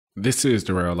This is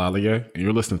Darrell Lallier, and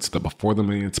you're listening to the Before the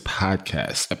Millions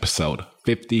podcast, episode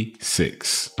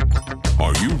 56.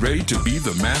 Are you ready to be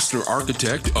the master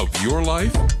architect of your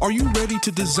life? Are you ready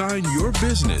to design your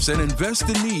business and invest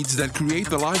in needs that create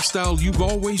the lifestyle you've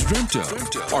always dreamt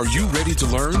of? Are you ready to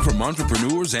learn from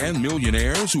entrepreneurs and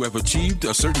millionaires who have achieved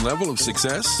a certain level of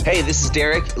success? Hey, this is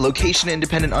Derek,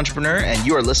 location-independent entrepreneur, and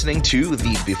you are listening to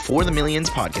the Before the Millions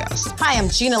podcast. Hi, I'm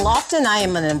Gina Lofton. I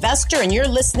am an investor, and you're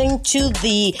listening to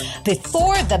the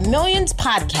Before the Millions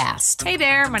podcast. Hey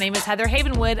there, my name is Heather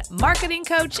Havenwood, marketing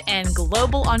coach and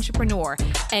global entrepreneur,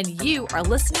 and you are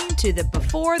listening to the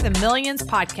Before the Millions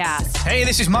podcast. Hey,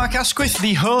 this is Mark Asquith,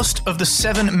 the host of the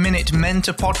 7-Minute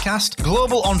Mentor podcast,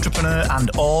 global entrepreneur and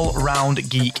all-round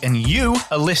geek, and you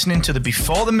are listening to the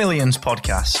Before the Millions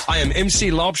podcast. I am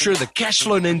MC Lobsher, the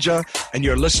Cashflow Ninja, and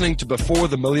you're listening to Before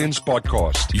the Millions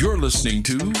podcast. You're listening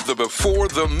to the Before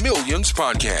the Millions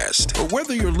podcast.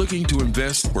 Whether you're looking to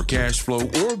invest for cash flow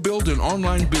or build an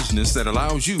online business that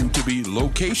allows you to be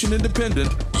location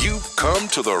independent, you've come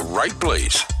to the right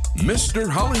place. Mr.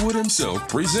 Hollywood himself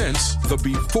presents the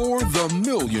Before the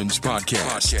Millions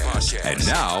podcast. And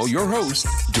now your host,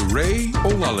 DeRay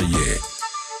Olalaye.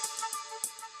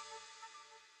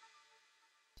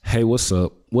 Hey, what's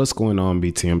up? What's going on,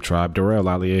 BTM Tribe? Darrell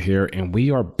Lallier here, and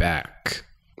we are back.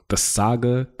 The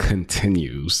saga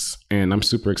continues, and I'm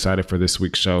super excited for this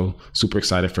week's show, super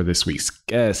excited for this week's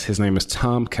guest. His name is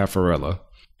Tom Caffarella,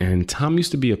 and Tom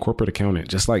used to be a corporate accountant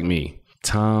just like me.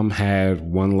 Tom had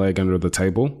one leg under the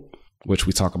table, which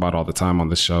we talk about all the time on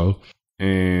the show.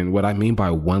 And what I mean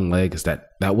by one leg is that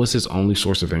was his only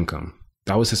source of income.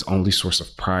 That was his only source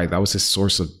of pride. That was his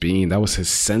source of being. That was his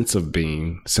sense of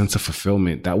being, sense of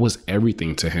fulfillment. That was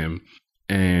everything to him.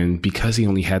 And because he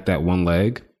only had that one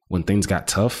leg, when things got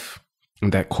tough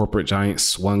and that corporate giant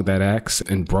swung that axe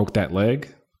and broke that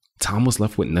leg, Tom was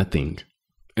left with nothing.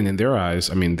 And in their eyes,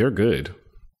 I mean, they're good.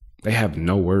 They have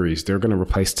no worries. They're going to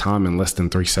replace Tom in less than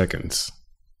 3 seconds.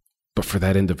 But for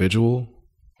that individual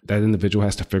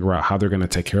has to figure out how they're going to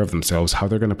take care of themselves, how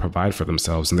they're going to provide for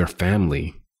themselves and their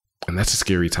family. And that's a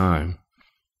scary time.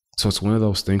 So it's one of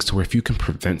those things to where if you can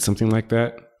prevent something like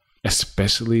that,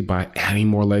 especially by adding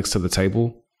more legs to the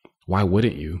table, why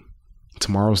wouldn't you?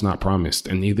 Tomorrow's not promised,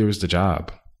 and neither is the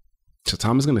job. So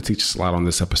Tom is going to teach us a lot on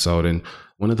this episode. And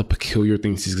one of the peculiar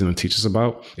things he's going to teach us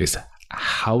about is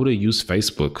how to use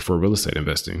Facebook for real estate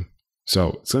investing.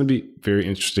 So it's going to be very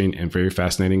interesting and very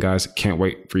fascinating, guys. Can't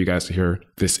wait for you guys to hear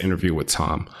this interview with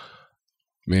Tom.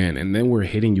 Man, and then we're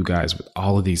hitting you guys with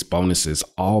all of these bonuses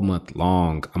all month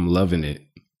long. I'm loving it.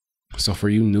 So for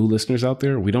you new listeners out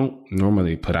there, we don't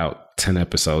normally put out 10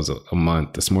 episodes a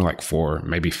month. It's more like 4,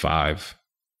 maybe 5.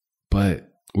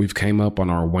 But we've came up on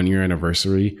our 1-year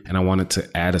anniversary, and I wanted to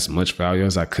add as much value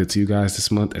as I could to you guys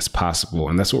this month as possible.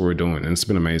 And that's what we're doing. And it's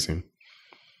been amazing.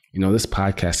 You know, this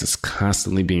podcast is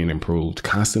constantly being improved,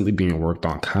 constantly being worked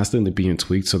on, constantly being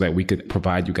tweaked so that we could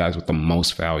provide you guys with the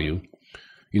most value.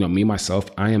 You know, me, myself,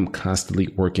 I am constantly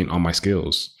working on my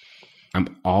skills.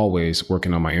 I'm always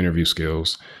working on my interview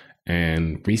skills.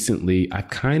 And recently, I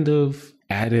kind of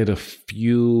added a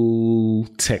few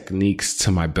techniques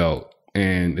to my belt.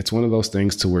 And it's one of those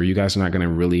things to where you guys are not going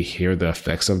to really hear the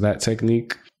effects of that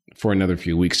technique for another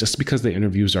few weeks, just because the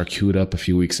interviews are queued up a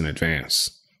few weeks in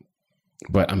advance.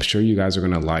 But I'm sure you guys are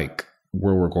going to like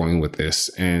where we're going with this.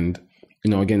 And,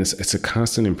 you know, again, it's a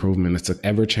constant improvement. It's an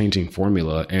ever-changing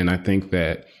formula. And I think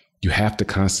that you have to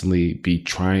constantly be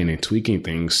trying and tweaking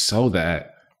things so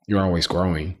that you're always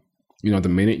growing. You know, the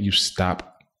minute you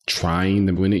stop trying,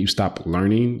 the minute you stop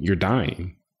learning, you're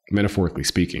dying, metaphorically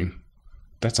speaking.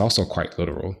 That's also quite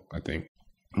literal, I think.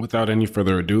 Without any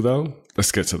further ado, though,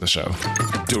 let's get to the show.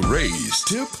 DeRay's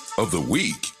tip of the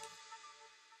week.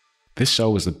 This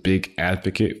show is a big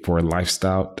advocate for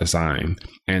lifestyle design.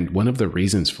 And one of the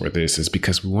reasons for this is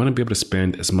because we want to be able to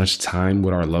spend as much time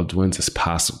with our loved ones as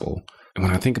possible. And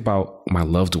when I think about my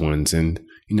loved ones, and,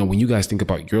 you know, when you guys think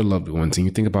about your loved ones and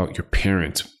you think about your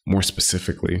parents more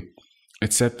specifically,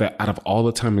 it's said that out of all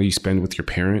the time that you spend with your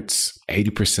parents,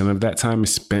 80% of that time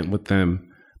is spent with them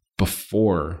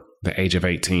before the age of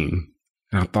 18.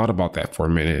 And I thought about that for a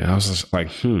minute. And I was just like,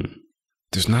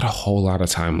 there's not a whole lot of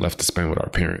time left to spend with our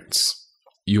parents.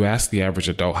 You ask the average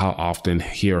adult how often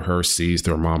he or her sees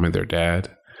their mom and their dad.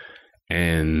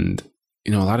 And,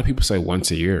 you know, a lot of people say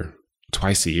once a year,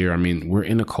 twice a year. I mean, we're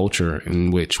in a culture in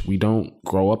which we don't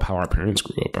grow up how our parents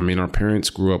grew up. I mean, our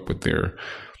parents grew up with their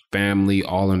family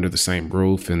all under the same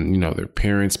roof and, you know, their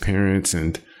parents.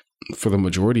 And for the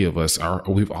majority of us,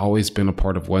 we've always been a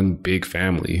part of one big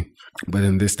family. But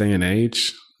in this day and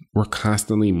age, We're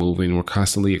constantly moving, we're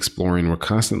constantly exploring, we're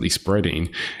constantly spreading,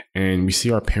 and we see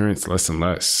our parents less and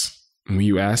less. When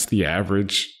you ask the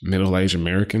average middle-aged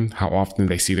American how often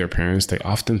they see their parents, they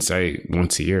often say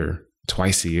once a year,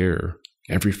 twice a year,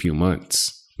 every few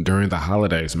months, during the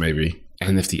holidays maybe.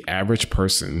 And if the average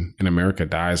person in America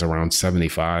dies around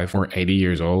 75 or 80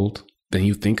 years old, then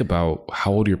you think about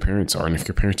how old your parents are. And if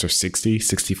your parents are 60,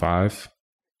 65,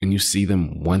 and you see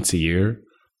them once a year,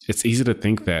 it's easy to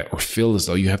think that or feel as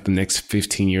though you have the next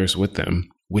 15 years with them,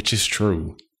 which is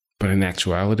true. But in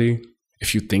actuality,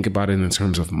 if you think about it in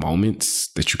terms of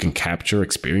moments that you can capture,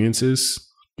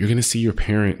 experiences, you're going to see your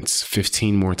parents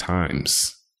 15 more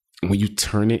times. And when you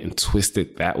turn it and twist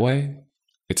it that way,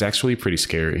 it's actually pretty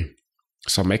scary.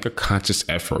 So make a conscious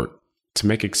effort to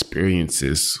make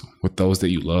experiences with those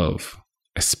that you love,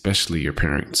 especially your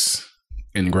parents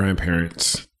and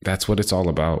grandparents. That's what it's all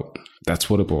about. That's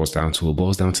what it boils down to. It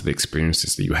boils down to the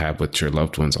experiences that you have with your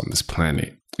loved ones on this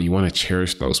planet. And you want to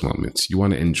cherish those moments. You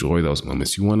want to enjoy those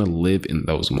moments. You want to live in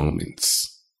those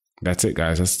moments. That's it,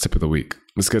 guys. That's the tip of the week.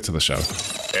 Let's get to the show.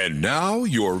 And now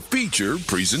your feature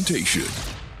presentation.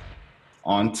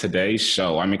 On today's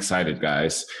show, I'm excited,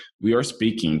 guys. We are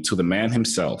speaking to the man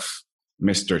himself,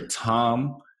 Mr.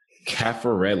 Tom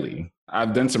Caffarelli.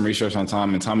 I've done some research on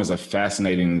Tom, and Tom is a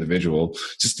fascinating individual.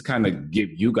 Just to kind of give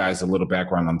you guys a little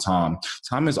background on Tom,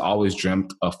 Tom has always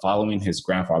dreamt of following his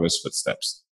grandfather's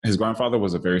footsteps. His grandfather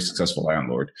was a very successful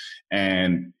landlord,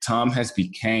 and Tom has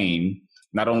became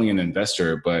not only an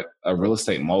investor, but a real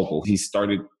estate mogul. He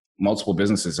started multiple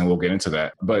businesses, and we'll get into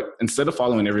that. But instead of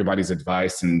following everybody's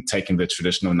advice and taking the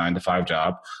traditional 9-to-5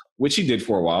 job, which he did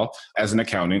for a while as an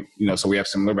accountant, so we have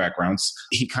similar backgrounds,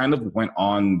 he kind of went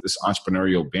on this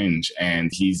entrepreneurial binge, and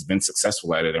he's been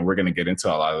successful at it. And we're going to get into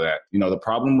a lot of that. The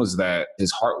problem was that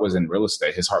his heart was in real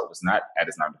estate. His heart was not at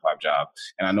his 9-to-5 job.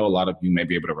 And I know a lot of you may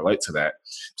be able to relate to that.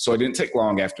 So it didn't take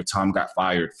long after Tom got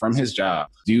fired from his job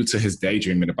due to his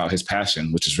daydreaming about his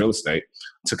passion, which is real estate,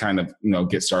 to kind of,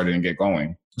 get started and get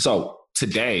going. So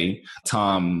today,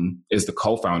 Tom is the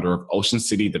co-founder of Ocean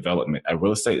City Development, a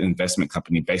real estate investment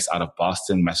company based out of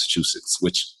Boston, Massachusetts,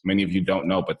 which many of you don't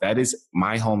know, but that is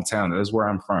my hometown. That is where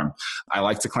I'm from. I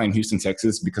like to claim Houston,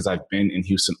 Texas, because I've been in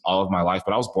Houston all of my life,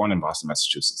 but I was born in Boston,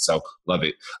 Massachusetts, so love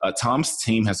it. Tom's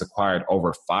team has acquired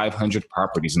over 500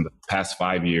 properties in the past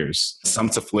 5 years, some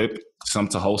to flip, some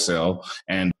to wholesale,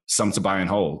 and some to buy and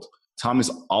hold. Tom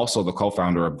is also the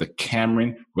co-founder of the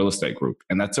Cameron Real Estate Group,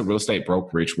 and that's a real estate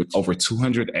brokerage with over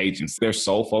 200 agents. Their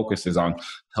sole focus is on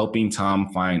helping Tom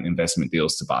find investment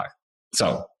deals to buy.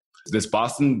 So this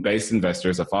Boston-based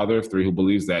investor is a father of three who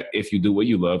believes that if you do what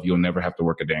you love, you'll never have to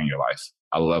work a day in your life.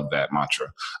 I love that mantra.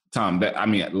 Tom,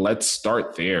 let's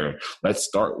start there. Let's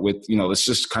start with, let's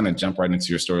just kind of jump right into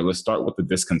your story. Let's start with the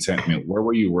discontentment. Where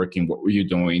were you working? What were you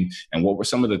doing? And what were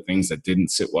some of the things that didn't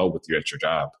sit well with you at your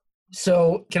job?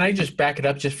 So can I just back it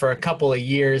up just for a couple of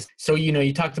years? So,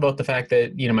 you talked about the fact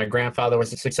that, my grandfather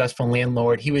was a successful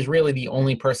landlord. He was really the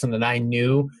only person that I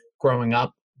knew growing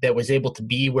up that was able to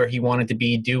be where he wanted to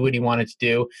be, do what he wanted to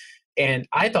do. And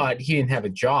I thought he didn't have a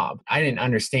job. I didn't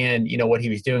understand, what he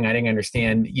was doing. I didn't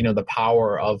understand, the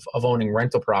power of owning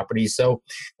rental properties. So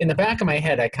in the back of my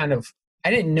head, I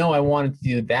didn't know I wanted to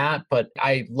do that, but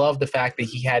I loved the fact that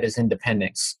he had his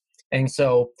independence. And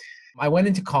so I went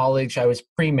into college. I was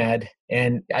pre-med,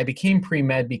 and I became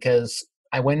pre-med because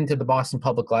I went into the Boston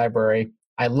Public Library.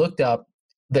 I looked up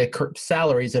the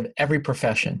salaries of every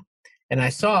profession, and I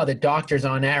saw that doctors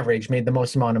on average made the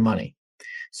most amount of money.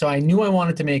 So I knew I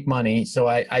wanted to make money, so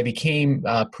I became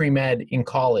pre-med in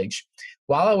college.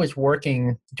 While I was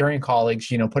working during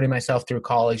college, putting myself through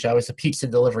college, I was a pizza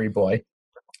delivery boy.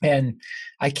 And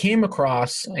I came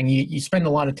across, and you spend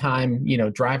a lot of time,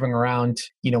 driving around,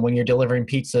 when you're delivering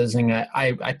pizzas. And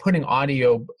I put an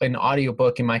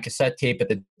audiobook in my cassette tape at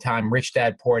the time, Rich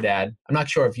Dad, Poor Dad. I'm not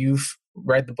sure if you've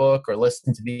read the book or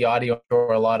listened to the audio,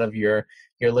 or a lot of your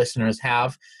listeners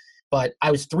have. But I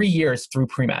was 3 years through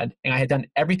pre-med, and I had done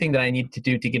everything that I needed to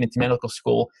do to get into medical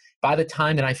school. By the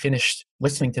time that I finished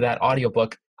listening to that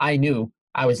audiobook, I knew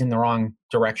I was in the wrong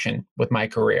direction with my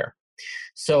career.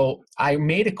 So I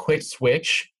made a quick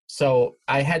switch. So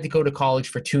I had to go to college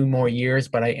for 2 more years,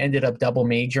 but I ended up double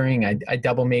majoring. I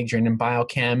double majored in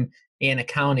biochem and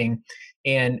accounting.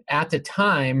 And at the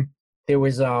time, there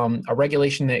was a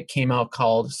regulation that came out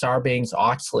called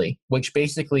Sarbanes-Oxley, which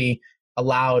basically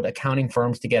allowed accounting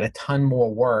firms to get a ton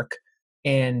more work.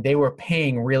 And they were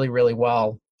paying really, really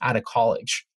well out of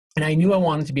college. And I knew I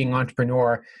wanted to be an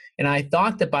entrepreneur. And I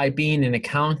thought that by being an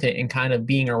accountant and kind of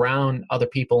being around other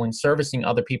people and servicing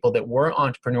other people that were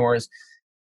entrepreneurs,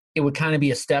 it would kind of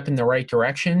be a step in the right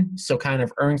direction. So kind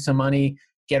of earn some money,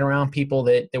 get around people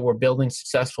that were building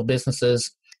successful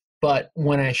businesses. But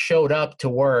when I showed up to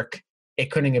work, it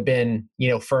couldn't have been,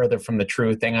 further from the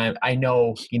truth. And I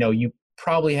know, you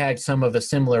probably had some of a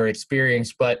similar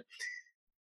experience, but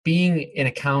being an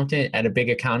accountant at a big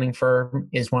accounting firm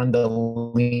is one of the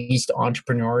least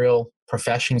entrepreneurial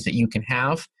professions that you can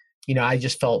have. I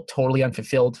just felt totally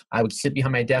unfulfilled. I would sit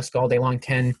behind my desk all day long,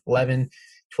 10, 11,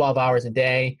 12 hours a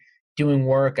day, doing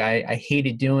work I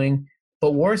hated doing.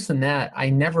 But worse than that,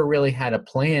 I never really had a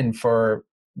plan for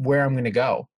where I'm going to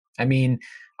go. I mean,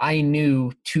 I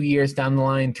knew 2 years down the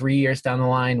line, 3 years down the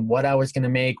line, what I was going to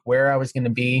make, where I was going to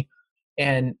be.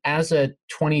 And as a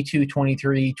 22,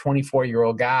 23,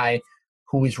 24-year-old guy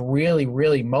who was really,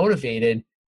 really motivated,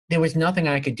 there was nothing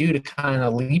I could do to kind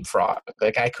of leapfrog.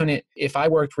 Like I couldn't, if I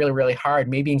worked really, really hard,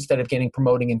 maybe instead of getting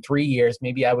promoted in 3 years,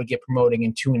 maybe I would get promoted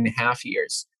in 2.5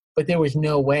 years. But there was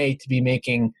no way to be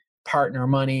making partner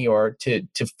money or to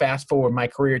fast forward my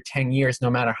career 10 years,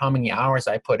 no matter how many hours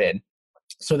I put in.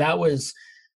 So that was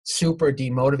super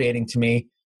demotivating to me.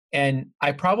 And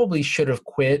I probably should have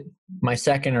quit my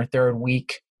second or third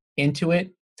week into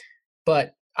it.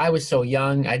 But I was so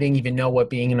young, I didn't even know what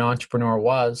being an entrepreneur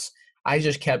was. I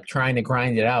just kept trying to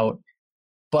grind it out.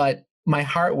 But my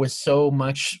heart was so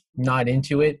much not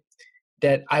into it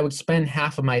that I would spend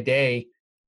half of my day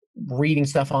reading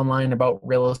stuff online about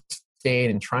real estate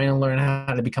and trying to learn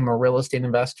how to become a real estate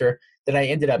investor that I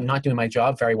ended up not doing my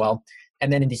job very well.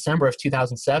 And then in December of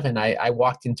 2007, I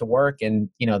walked into work and,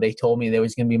 they told me that it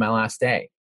was going to be my last day.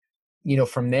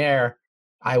 From there,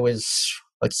 I was,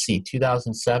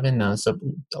 2007, so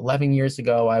 11 years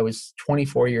ago, I was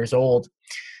 24 years old.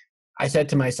 I said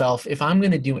to myself, if I'm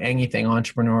going to do anything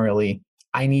entrepreneurially,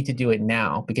 I need to do it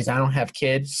now because I don't have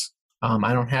kids.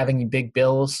 I don't have any big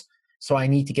bills. So I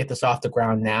need to get this off the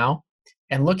ground now.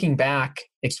 And looking back,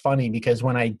 it's funny because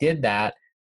when I did that,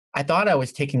 I thought I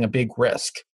was taking a big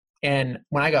risk. And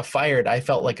when I got fired, I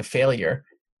felt like a failure.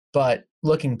 But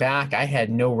looking back, I had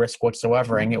no risk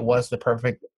whatsoever. And it was the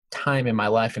perfect time in my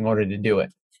life in order to do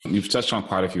it. You've touched on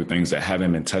quite a few things that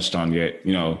haven't been touched on yet,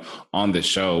 on the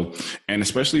show, and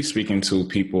especially speaking to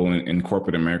people in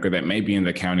corporate America that may be in the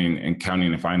accounting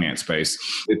and finance space.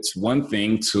 It's one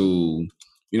thing to,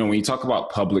 when you talk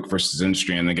about public versus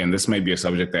industry, and again, this may be a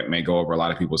subject that may go over a lot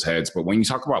of people's heads, but when you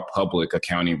talk about public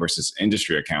accounting versus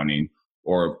industry accounting,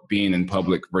 or being in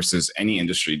public versus any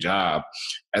industry job,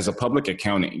 as a public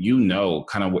accountant,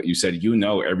 kind of what you said,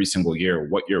 every single year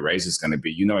what your raise is going to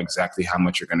be. You know exactly how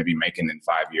much you're going to be making in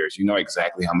 5 years. You know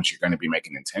exactly how much you're going to be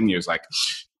making in 10 years. Like,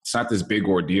 it's not this big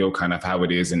ordeal kind of how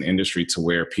it is in industry to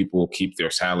where people keep their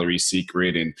salary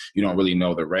secret and you don't really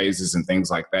know the raises and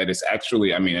things like that. It's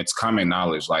actually, it's common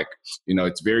knowledge. Like,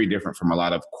 it's very different from a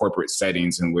lot of corporate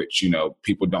settings in which,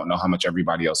 people don't know how much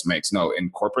everybody else makes. No,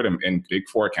 in corporate and Big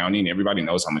Four accounting, everybody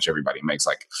knows how much everybody makes.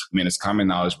 Like, it's common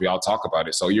knowledge. We all talk about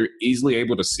it. So you're easily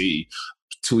able to see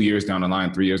 2 years down the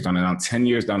line, 3 years down the line, 10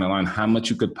 years down the line, how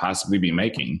much you could possibly be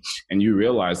making. And you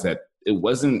realize that it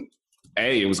wasn't,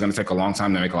 A, it was going to take a long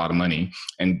time to make a lot of money.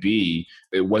 And B,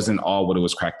 it wasn't all what it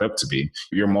was cracked up to be.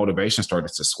 Your motivation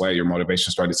started to sway. Your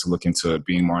motivation started to look into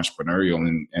being more entrepreneurial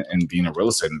and being a real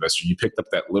estate investor. You picked up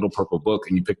that little purple book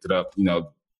and you picked it up,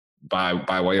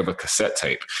 by way of a cassette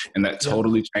tape. And that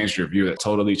totally changed your view. That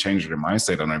totally changed your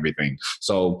mindset on everything.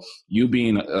 So you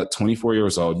being 24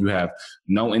 years old, you have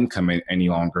no income any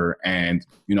longer. And,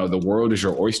 the world is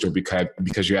your oyster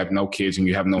because you have no kids and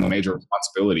you have no major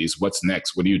responsibilities. What's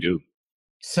next? What do you do?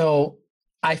 So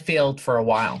I failed for a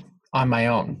while on my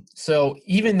own. So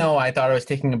even though I thought I was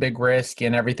taking a big risk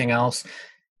and everything else,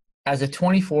 as a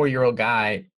 24-year-old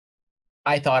guy,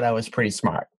 I thought I was pretty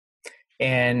smart.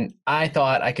 And I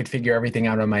thought I could figure everything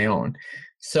out on my own.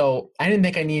 So I didn't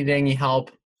think I needed any help.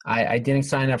 I didn't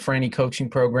sign up for any coaching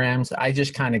programs. I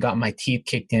just kind of got my teeth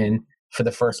kicked in for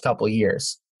the first couple of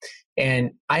years.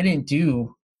 And I didn't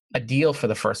do a deal for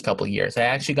the first couple of years. I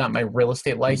actually got my real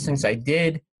estate license. I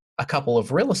did a couple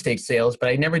of real estate sales, but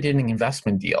I never did an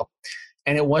investment deal.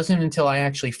 And it wasn't until I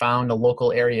actually found a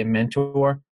local area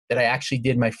mentor that I actually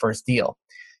did my first deal.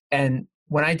 And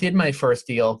when I did my first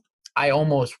deal, I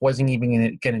almost wasn't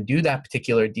even going to do that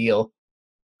particular deal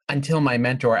until my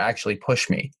mentor actually pushed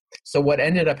me. So what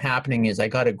ended up happening is I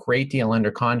got a great deal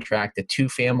under contract, a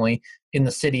 2-family in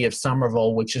the city of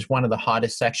Somerville, which is one of the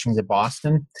hottest sections of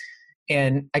Boston.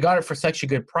 And I got it for such a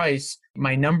good price.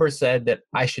 My number said that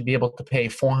I should be able to pay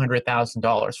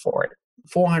 $400,000 for it.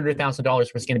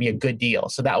 $400,000 was going to be a good deal.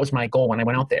 So that was my goal when I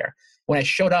went out there. When I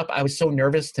showed up, I was so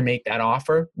nervous to make that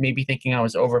offer, maybe thinking I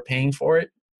was overpaying for it,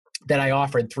 that I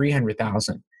offered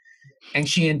 $300,000, and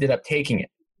she ended up taking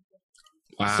it.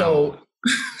 Wow.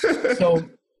 So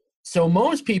So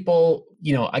most people,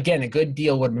 again, a good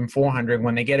deal would have been 400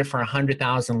 when they get it for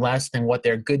 100,000 less than what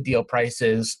their good deal price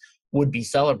is would be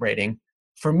celebrating.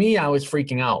 For me, I was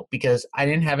freaking out because I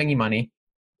didn't have any money.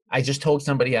 I just told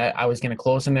somebody I was going to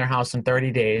close in their house in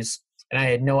 30 days, and I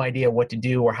had no idea what to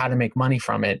do or how to make money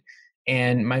from it.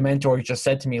 And my mentor just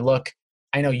said to me, look,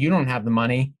 I know you don't have the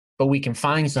money, but we can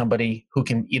find somebody who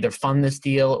can either fund this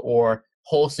deal or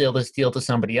wholesale this deal to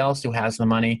somebody else who has the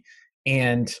money.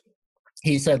 And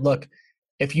he said, look,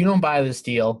 if you don't buy this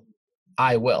deal,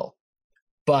 I will.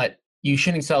 But you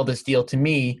shouldn't sell this deal to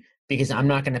me because I'm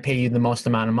not going to pay you the most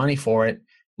amount of money for it.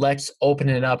 Let's open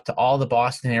it up to all the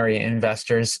Boston area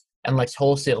investors and let's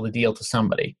wholesale the deal to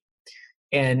somebody.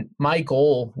 And my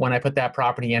goal when I put that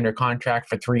property under contract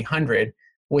for 300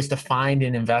 was to find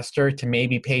an investor to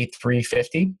maybe pay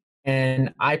 350.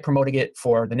 And I promoted it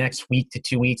for the next week to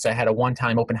 2 weeks. I had a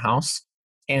one-time open house.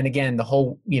 And again, the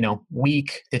whole,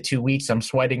 week to 2 weeks, I'm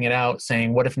sweating it out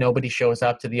saying, what if nobody shows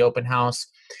up to the open house?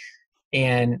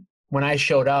 And when I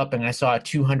showed up and I saw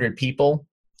 200 people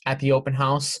at the open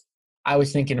house, I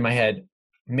was thinking in my head,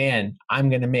 man, I'm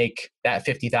going to make that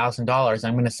 $50,000.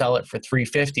 I'm going to sell it for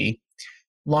 $350.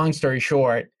 Long story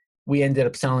short, we ended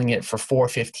up selling it for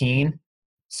 $415.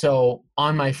 So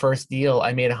on my first deal,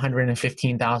 I made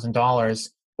 $115,000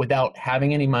 without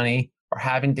having any money or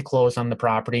having to close on the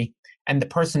property. And the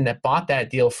person that bought that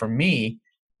deal from me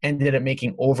ended up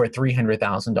making over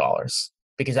 $300,000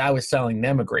 because I was selling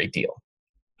them a great deal.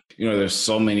 There's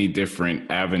so many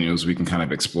different avenues we can kind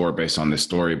of explore based on this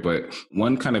story, but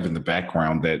one kind of in the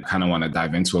background that kind of want to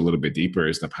dive into a little bit deeper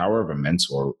is the power of a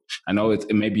mentor. I know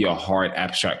it may be a hard,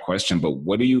 abstract question, but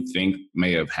what do you think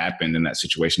may have happened in that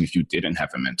situation if you didn't have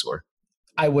a mentor?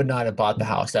 I would not have bought the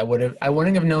house. I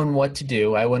wouldn't have known what to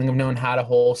do. I wouldn't have known how to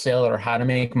wholesale or how to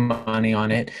make money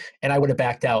on it. And I would have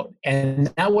backed out. And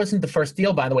that wasn't the first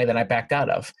deal, by the way, that I backed out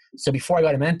of. So before I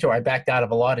got a mentor, I backed out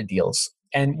of a lot of deals.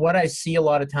 And what I see a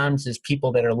lot of times is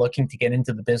people that are looking to get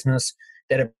into the business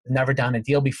that have never done a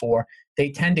deal before,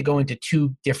 they tend to go into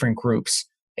two different groups.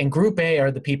 And group A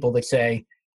are the people that say,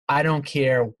 I don't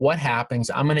care what happens,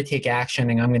 I'm going to take action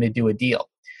and I'm going to do a deal.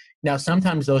 Now,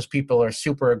 sometimes those people are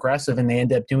super aggressive and they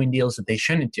end up doing deals that they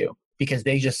shouldn't do because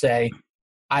they just say,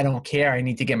 I don't care, I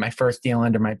need to get my first deal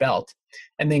under my belt.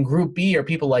 And then group B are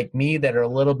people like me that are a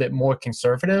little bit more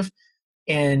conservative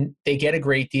and they get a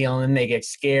great deal and then they get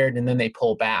scared and then they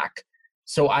pull back.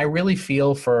 So I really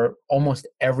feel for almost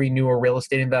every newer real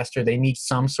estate investor, they need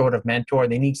some sort of mentor.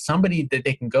 They need somebody that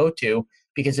they can go to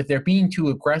because if they're being too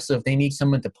aggressive, they need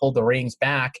someone to pull the reins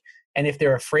back. And if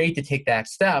they're afraid to take that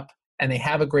step and they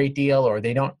have a great deal or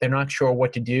they're not sure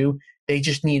what to do, they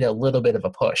just need a little bit of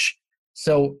a push.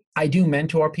 So I do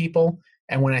mentor people.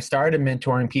 And when I started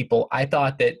mentoring people, I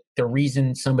thought that the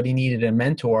reason somebody needed a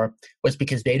mentor was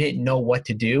because they didn't know what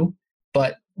to do.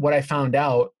 But what I found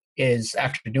out is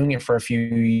after doing it for a few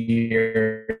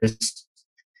years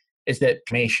is that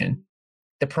information.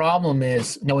 The problem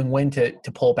is knowing when to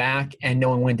pull back and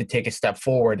knowing when to take a step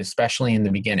forward, especially in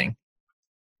the beginning.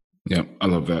 Yeah, I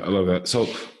love that. So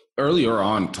earlier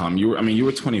on, Tom, you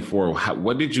were 24.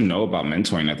 What did you know about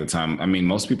mentoring at the time? I mean,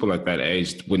 most people at that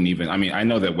age wouldn't even, I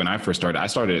know that when I first started, I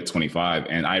started at 25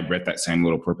 and I read that same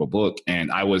little purple book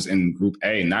and I was in group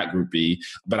A, not group B,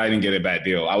 but I didn't get a bad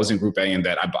deal. I was in group A in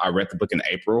that I read the book in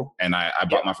April and I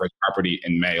bought my first property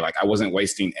in May. Like I wasn't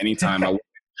wasting any time.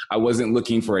 I wasn't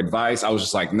looking for advice. I was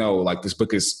just like, no, like this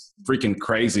book is freaking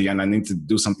crazy and I need to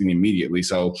do something immediately.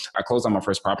 So I closed on my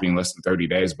first property in less than 30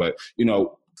 days. But,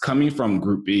 coming from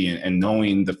group B and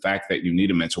knowing the fact that you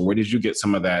need a mentor, where did you get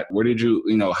some of that? Where did you,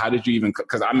 how did you even,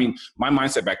 because my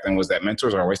mindset back then was that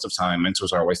mentors are a waste of time.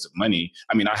 Mentors are a waste of money.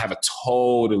 I have a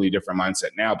totally different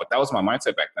mindset now, but that was my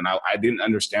mindset back then. I didn't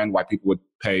understand why people would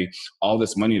pay all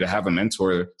this money to have a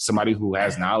mentor, somebody who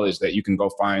has knowledge that you can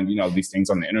go find, these things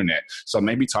on the internet. So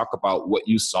maybe talk about what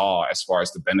you saw as far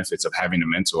as the benefits of having a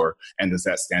mentor. And does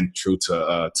that stand true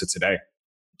to today?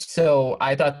 So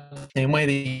I thought the same way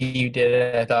that you did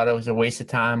it. I thought it was a waste of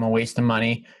time, a waste of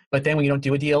money. But then when you don't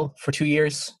do a deal for 2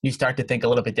 years, you start to think a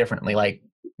little bit differently, like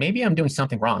maybe I'm doing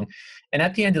something wrong. And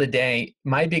at the end of the day,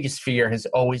 my biggest fear has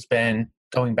always been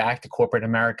going back to corporate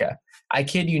America. I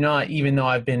kid you not, even though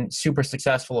I've been super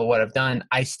successful at what I've done,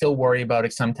 I still worry about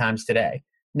it sometimes today.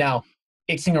 Now,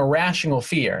 it's an irrational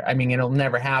fear. It'll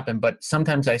never happen, but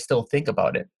sometimes I still think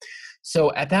about it.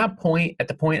 So at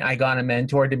the point I got a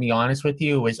mentor, to be honest with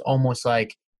you, it was almost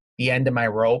like the end of my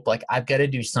rope. Like I've got to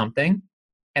do something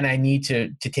and I need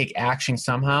to take action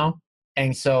somehow.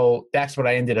 And so that's what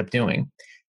I ended up doing.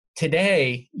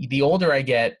 today, the older I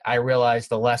get, I realize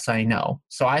the less I know.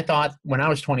 So I thought when I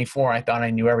was 24, I thought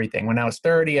I knew everything. When I was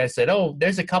 30, I said, oh,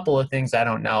 there's a couple of things I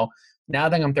don't know. Now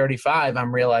that I'm 35,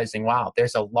 I'm realizing, wow,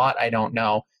 there's a lot I don't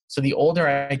know. So the older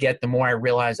I get, the more I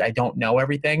realize I don't know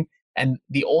everything. And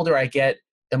the older I get,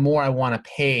 the more I want to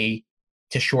pay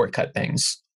to shortcut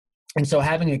things. And so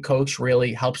having a coach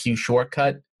really helps you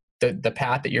shortcut the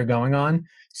path that you're going on.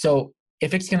 So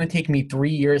if it's going to take me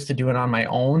 3 years to do it on my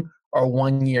own or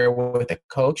 1 year with a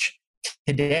coach,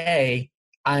 today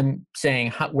I'm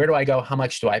saying, where do I go? How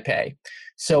much do I pay?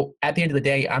 So at the end of the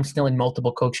day, I'm still in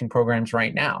multiple coaching programs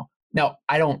right now. Now,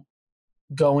 I don't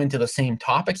go into the same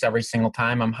topics every single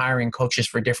time. I'm hiring coaches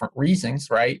for different reasons,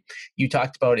 right? You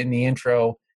talked about in the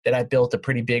intro that I built a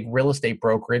pretty big real estate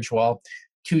brokerage. Well,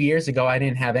 2 years ago, I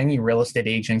didn't have any real estate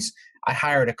agents. I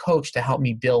hired a coach to help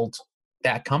me build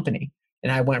that company.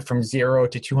 And I went from 0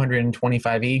 to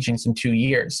 225 agents in 2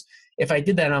 years. If I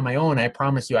did that on my own, I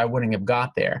promise you I wouldn't have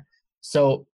got there.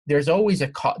 So there's always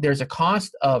there's a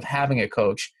cost of having a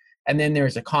coach, and then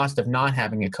there's a cost of not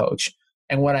having a coach.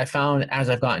 And what I found as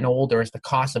I've gotten older is the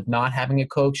cost of not having a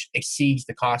coach exceeds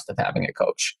the cost of having a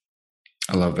coach.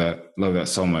 I love that. Love that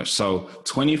so much. So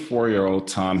 24-year-old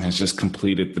Tom has just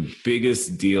completed the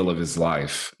biggest deal of his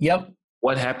life. Yep.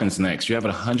 What happens next? You have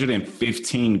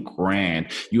 115 grand.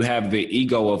 You have the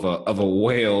ego of a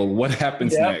whale. What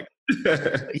happens next?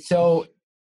 So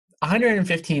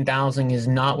 115,000 is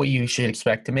not what you should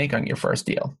expect to make on your first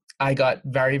deal. I got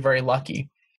very, very lucky.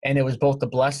 And it was both a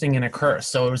blessing and a curse.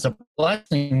 So it was a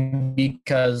blessing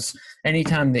because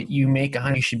anytime that you make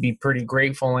 100, you should be pretty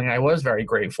grateful. And I was very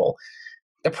grateful.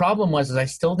 The problem was I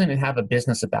still didn't have a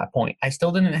business at that point. I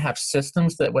still didn't have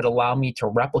systems that would allow me to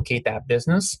replicate that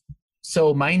business.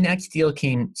 So my next deal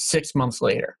came 6 months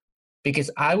later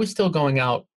because I was still going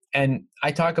out, and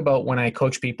I talk about when I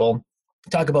coach people,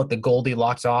 talk about the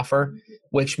Goldilocks offer,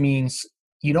 which means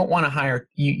you don't want to hire,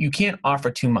 you can't offer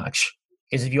too much.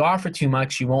 Because if you offer too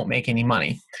much, you won't make any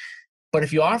money. But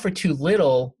if you offer too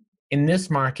little in this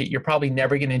market, you're probably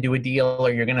never going to do a deal,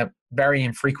 or you're going to very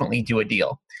infrequently do a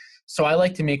deal. So I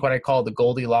like to make what I call the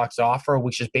Goldilocks offer,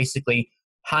 which is basically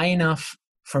high enough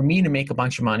for me to make a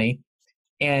bunch of money,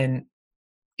 and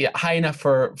high enough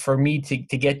for me to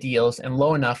get deals, and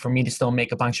low enough for me to still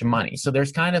make a bunch of money. So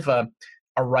there's kind of a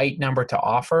right number to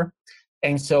offer.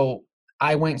 And so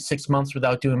I went 6 months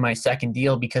without doing my second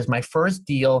deal because my first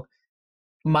deal,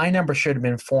 my number should have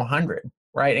been 400,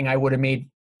 right? And I would have made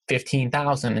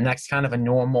 15,000, and that's kind of a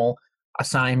normal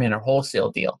assignment or wholesale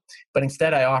deal. But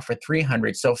instead I offered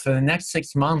 300. So for the next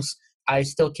 6 months, I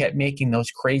still kept making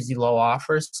those crazy low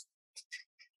offers,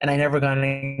 and I never got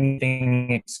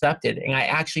anything accepted. And I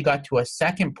actually got to a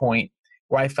second point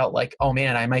where I felt like, oh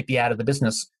man, I might be out of the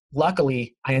business.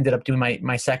 Luckily, I ended up doing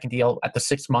my second deal at the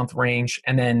 6 month range.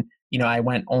 And then, I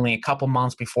went only a couple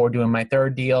months before doing my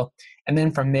third deal. And then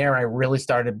from there, I really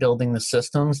started building the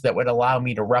systems that would allow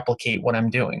me to replicate what I'm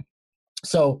doing.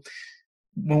 So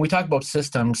when we talk about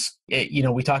systems,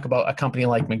 we talk about a company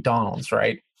like McDonald's,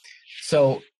 right?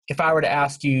 So if I were to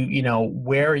ask you,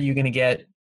 where are you going to get,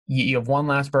 you have one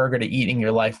last burger to eat in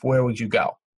your life, where would you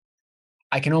go?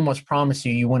 I can almost promise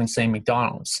you wouldn't say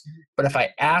McDonald's. But if I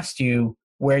asked you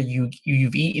where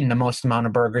you've eaten the most amount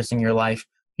of burgers in your life,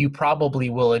 you probably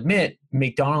will admit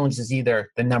McDonald's is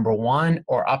either the number one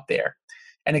or up there.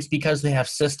 And it's because they have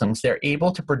systems. They're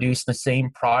able to produce the same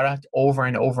product over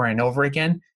and over and over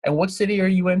again. And what city are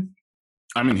you in?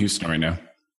 I'm in Houston right now.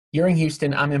 You're in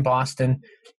Houston. I'm in Boston.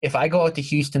 If I go out to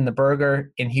Houston, the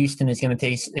burger in Houston is going to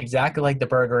taste exactly like the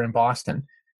burger in Boston.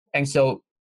 And so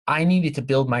I needed to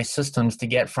build my systems to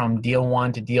get from deal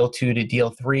 1 to deal 2 to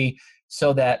deal 3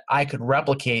 so that I could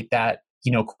replicate that,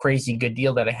 crazy good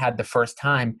deal that I had the first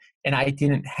time. And I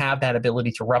didn't have that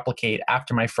ability to replicate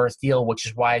after my first deal, which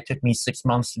is why it took me 6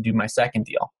 months to do my second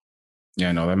deal.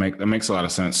 Yeah, no, that makes a lot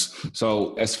of sense.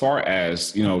 So as far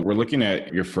as, we're looking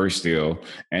at your first deal,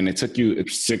 and it took you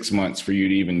 6 months for you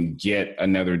to even get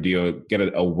another deal, get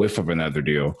a whiff of another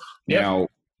deal. Yep. Now,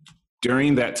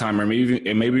 during that time, or maybe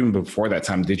even before that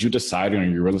time, did you decide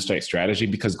on your real estate strategy?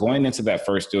 Because going into that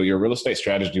first deal, your real estate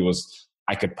strategy was,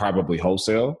 I could probably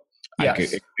wholesale.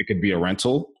 Yes. It could be a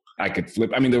rental. I could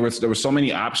flip. I mean, there were so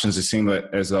many options. It seemed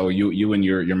as though you and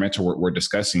your mentor were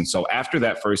discussing. So after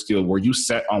that first deal, were you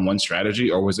set on one strategy,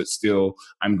 or was it still,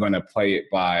 I'm going to play it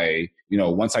by,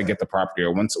 once I get the property,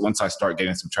 or once I start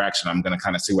getting some traction, I'm going to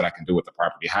kind of see what I can do with the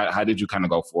property. How did you kind of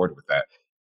go forward with that?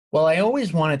 Well, I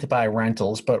always wanted to buy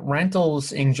rentals, but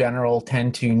rentals in general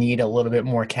tend to need a little bit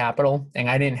more capital, and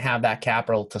I didn't have that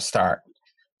capital to start.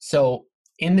 So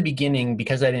in the beginning,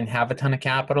 because I didn't have a ton of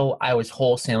capital, I was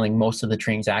wholesaling most of the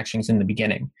transactions in the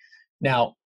beginning.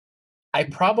 Now, I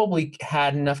probably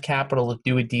had enough capital to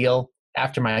do a deal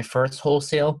after my first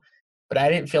wholesale, but I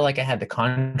didn't feel like I had the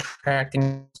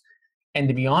contracting. And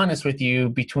to be honest with you,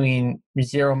 between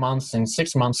 0 months and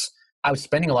 6 months, I was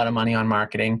spending a lot of money on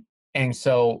marketing. And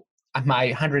so my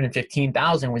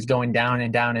 115,000 was going down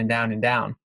and down and down and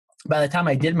down. By the time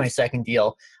I did my second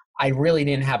deal, I really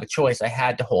didn't have a choice. I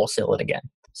had to wholesale it again.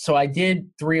 So I did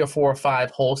 3 or 4 or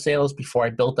 5 wholesales before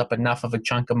I built up enough of a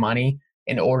chunk of money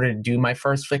in order to do my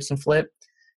first fix and flip.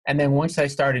 And then once I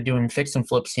started doing fix and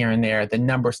flips here and there, the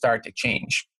numbers started to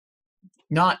change.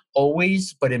 Not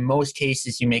always, but in most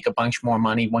cases, you make a bunch more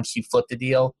money once you flip the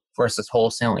deal versus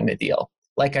wholesaling the deal.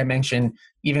 Like I mentioned,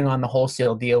 even on the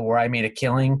wholesale deal where I made a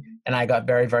killing and I got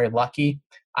very, very lucky,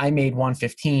 I made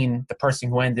 115. The person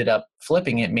who ended up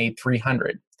flipping it made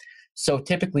 300. So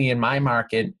typically in my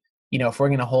market, if we're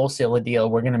going to wholesale a deal,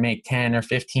 we're going to make 10 or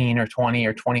 15 or 20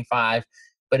 or 25.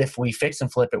 But if we fix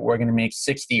and flip it, we're going to make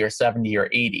 60 or 70 or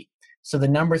 80. So the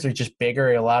numbers are just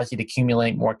bigger. It allows you to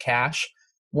accumulate more cash.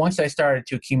 Once I started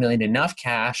to accumulate enough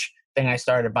cash, then I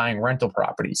started buying rental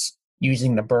properties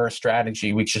using the BRRRR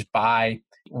strategy, which is buy,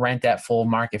 rent at full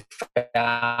market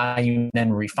value,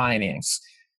 then refinance.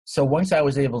 So once I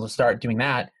was able to start doing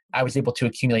that, I was able to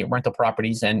accumulate rental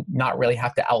properties and not really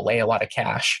have to outlay a lot of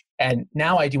cash. And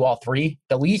now I do all three.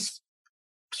 The least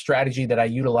strategy that I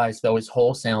utilize, though, is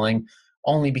wholesaling,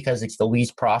 only because it's the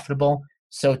least profitable.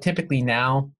 So typically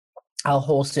now I'll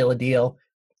wholesale a deal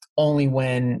only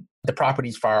when the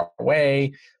property's far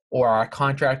away or our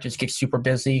contractors get super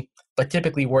busy. But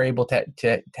typically we're able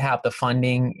to have the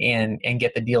funding and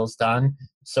get the deals done.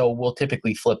 So we'll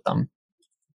typically flip them.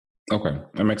 Okay,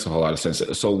 that makes a whole lot of sense.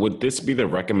 So would this be the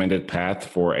recommended path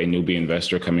for a newbie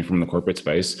investor coming from the corporate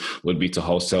space? Would be to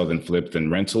wholesale, then flip, then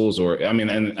rentals? Or,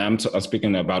 and I'm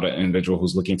speaking about an individual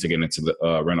who's looking to get into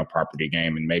the rental property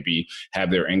game and maybe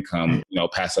have their income,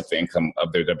 pass up the income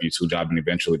of their W-2 job and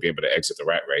eventually be able to exit the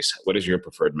rat race. What is your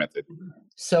preferred method?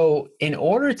 So in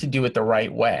order to do it the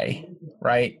right way,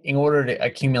 right, in order to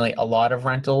accumulate a lot of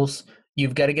rentals,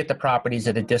 you've got to get the properties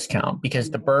at a discount, because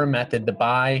the BRRRR method, the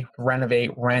buy, renovate,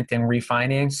 rent, and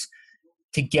refinance,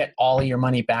 to get all of your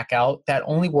money back out, that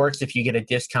only works if you get a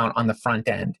discount on the front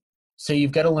end. So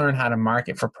you've got to learn how to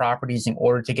market for properties in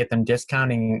order to get them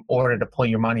discounting, in order to pull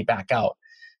your money back out.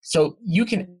 So you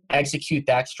can execute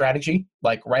that strategy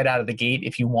like right out of the gate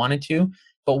if you wanted to.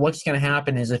 But what's going to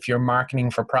happen is if you're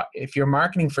marketing for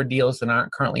deals that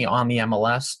aren't currently on the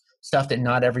MLS, stuff that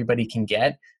not everybody can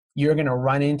get, you're going to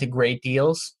run into great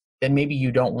deals that maybe you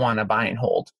don't want to buy and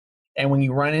hold. And when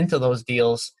you run into those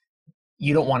deals,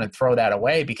 you don't want to throw that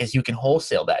away because you can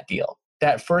wholesale that deal.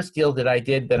 That first deal that I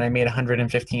did that I made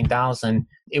 $115,000,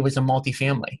 it was a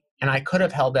multifamily. And I could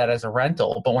have held that as a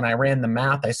rental, but when I ran the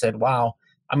math, I said, wow,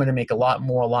 I'm going to make a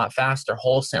lot faster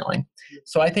wholesaling.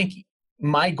 So I think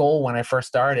my goal when I first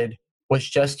started was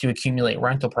just to accumulate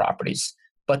rental properties.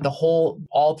 But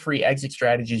all three exit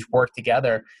strategies work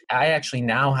together. I actually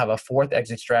now have a fourth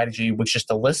exit strategy, which is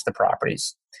to list the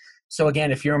properties. So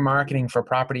again, if you're marketing for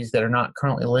properties that are not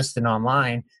currently listed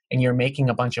online and you're making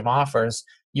a bunch of offers,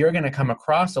 you're going to come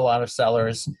across a lot of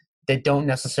sellers that don't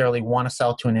necessarily want to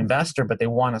sell to an investor, but they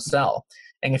want to sell.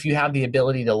 And if you have the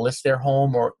ability to list their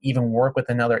home or even work with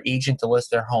another agent to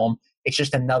list their home, it's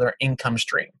just another income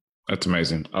stream. That's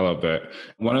amazing. I love that.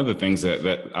 One of the things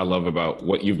that I love about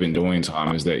what you've been doing,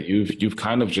 Tom, is that you've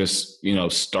kind of just,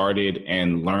 started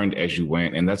and learned as you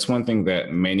went. And that's one thing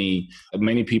that many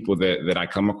people that I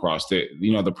come across, that,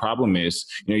 the problem is,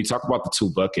 you talk about the two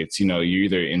buckets, you're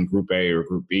either in group A or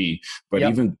group B, but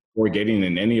even before getting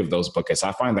in any of those buckets,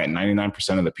 I find that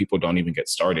 99% of the people don't even get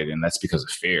started. And that's because of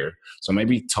fear. So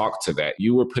maybe talk to that.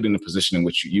 You were put in a position in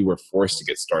which you were forced to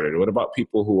get started. What about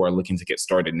people who are looking to get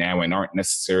started now and aren't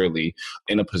necessarily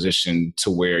in a position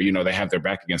to where, they have their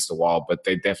back against the wall, but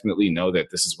they definitely know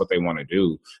that this is what they want to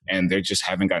do. And they just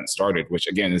haven't gotten started, which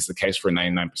again is the case for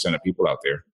 99% of people out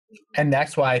there. And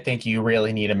that's why I think you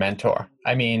really need a mentor.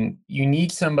 I mean, you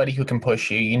need somebody who can push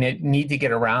you. You need to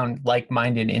get around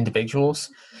like-minded individuals.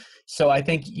 So I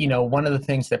think, one of the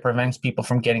things that prevents people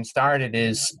from getting started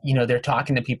is, they're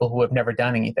talking to people who have never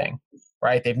done anything,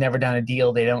 right? They've never done a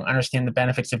deal. They don't understand the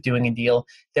benefits of doing a deal.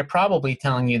 They're probably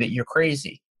telling you that you're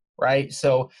crazy, right?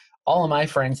 So all of my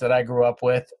friends that I grew up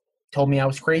with told me I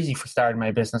was crazy for starting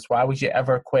my business. Why would you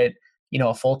ever quit,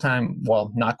 a full-time,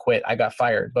 well, not quit, I got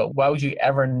fired, but why would you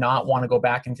ever not want to go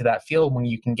back into that field when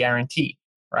you can guarantee,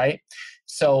 right?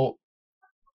 So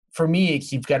for me,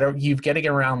 it's you've got to get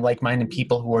around like-minded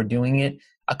people who are doing it.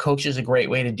 A coach is a great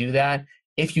way to do that.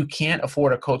 If you can't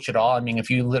afford a coach at all, I mean, if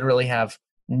you literally have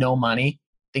no money,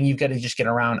 then you've got to just get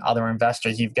around other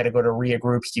investors. You've got to go to RIA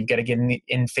groups. You've got to get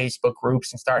in Facebook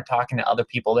groups and start talking to other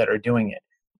people that are doing it.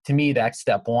 To me, that's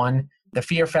step one. The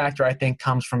fear factor, I think,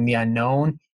 comes from the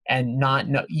unknown and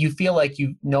you feel like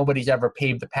nobody's ever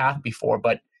paved the path before,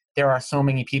 but there are so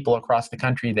many people across the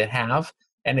country that have.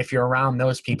 And if you're around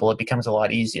those people, it becomes a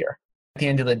lot easier. At the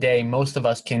end of the day, most of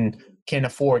us can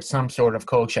afford some sort of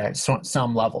coach at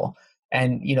some level.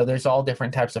 And, there's all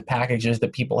different types of packages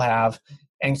that people have.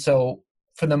 And so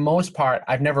for the most part,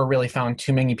 I've never really found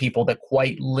too many people that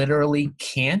quite literally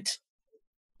can't.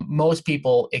 Most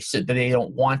people, except that they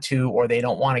don't want to, or they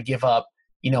don't want to give up,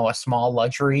 a small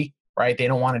luxury, right? They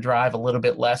don't want to drive a little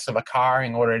bit less of a car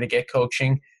in order to get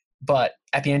coaching. But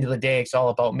at the end of the day, it's all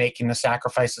about making the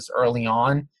sacrifices early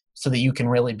on so that you can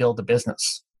really build a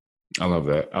business. I love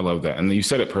that. And you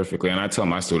said it perfectly. And I tell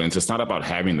my students, it's not about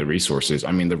having the resources.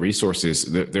 I mean, the resources,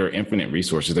 there are infinite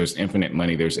resources. There's infinite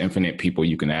money. There's infinite people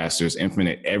you can ask. There's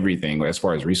infinite everything as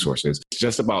far as resources. It's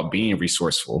just about being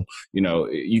resourceful. You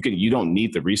don't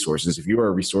need the resources. If you are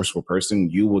a resourceful person,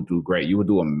 you will do great. You will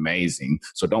do amazing.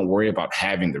 So don't worry about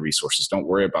having the resources. Don't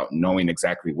worry about knowing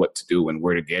exactly what to do and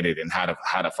where to get it and how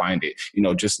to find it.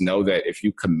 Just know that if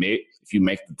you commit, if you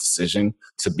make the decision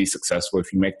to be successful,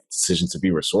 if you make the decision to be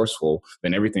resourceful,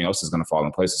 then everything else is going to fall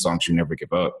in place as long as you never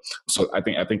give up. So I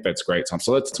think that's great, Tom.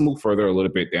 So let's move further a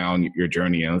little bit down your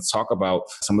journey and let's talk about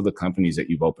some of the companies that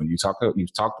you've opened. You've talked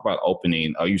about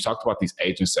opening. You talked about these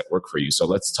agents that work for you. So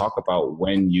let's talk about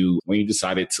when you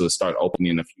decided to start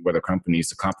opening a few other companies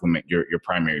to complement your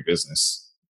primary business.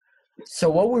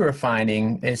 So what we were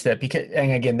finding is that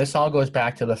and again, this all goes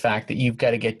back to the fact that you've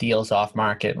got to get deals off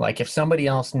market. Like if somebody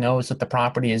else knows that the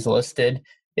property is listed,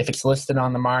 if it's listed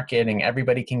on the market and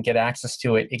everybody can get access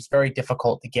to it, it's very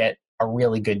difficult to get a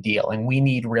really good deal. And we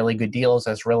need really good deals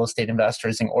as real estate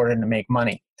investors in order to make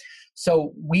money.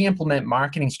 So we implement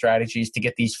marketing strategies to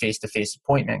get these face-to-face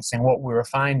appointments. And what we were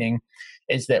finding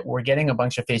is that we're getting a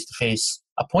bunch of face-to-face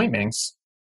appointments,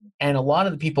 and a lot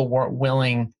of the people weren't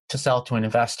willing to sell to an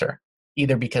investor,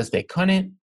 either because they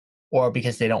couldn't, or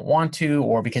because they don't want to,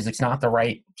 or because it's not the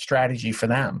right strategy for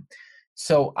them.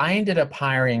 So I ended up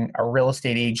hiring a real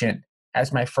estate agent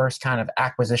as my first kind of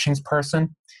acquisitions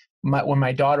person. When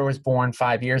my daughter was born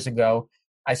 5 years ago,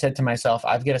 I said to myself,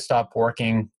 I've got to stop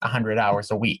working 100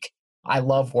 hours a week. I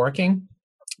love working,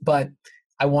 but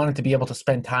I wanted to be able to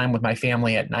spend time with my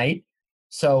family at night.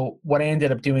 So what I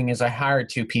ended up doing is I hired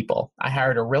two people. I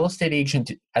hired a real estate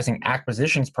agent as an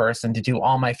acquisitions person to do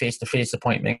all my face-to-face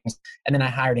appointments. And then I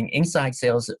hired an inside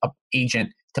sales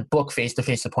agent to book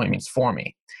face-to-face appointments for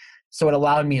me. So it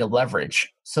allowed me to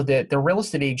leverage. So that the real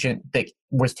estate agent that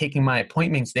was taking my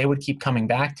appointments, they would keep coming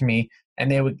back to me,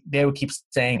 and they would keep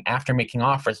saying after making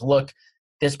offers, look,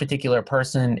 this particular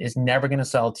person is never going to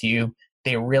sell to you.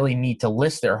 They really need to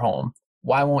list their home.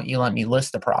 Why won't you let me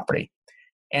list the property?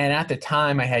 And at the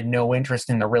time, I had no interest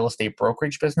in the real estate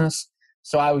brokerage business.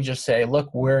 So I would just say,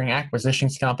 look, we're an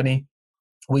acquisitions company.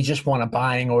 We just want to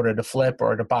buy in order to flip,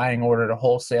 or to buy in order to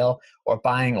wholesale, or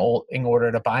buying in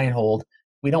order to buy and hold.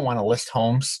 We don't want to list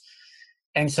homes.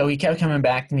 And so he kept coming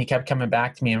back to me.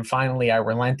 And finally, I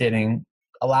relented and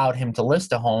allowed him to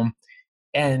list a home.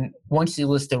 And once he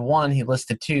listed one, he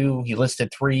listed two, he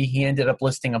listed three. He ended up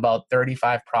listing about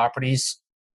 35 properties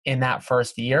in that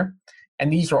first year.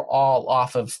 And these are all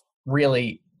off of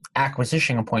really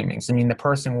acquisition appointments. I mean, the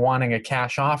person wanting a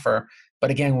cash offer.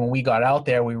 But again, when we got out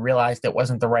there, we realized it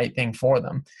wasn't the right thing for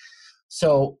them.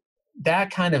 So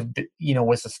that kind of,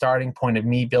 was the starting point of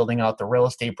me building out the real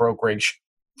estate brokerage,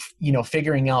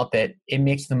 figuring out that it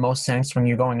makes the most sense when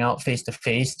you're going out face to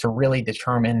face to really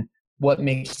determine what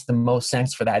makes the most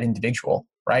sense for that individual,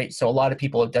 right? So a lot of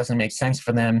people, it doesn't make sense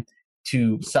for them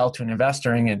to sell to an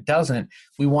investor, and it doesn't.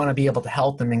 We want to be able to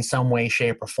help them in some way,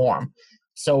 shape, or form.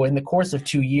 So in the course of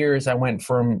 2 years, I went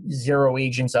from 0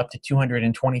 agents up to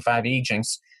 225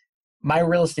 agents. My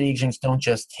real estate agents don't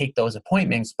just take those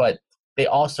appointments, but they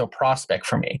also prospect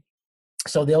for me.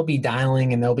 So they'll be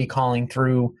dialing and they'll be calling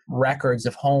through records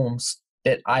of homes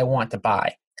that I want to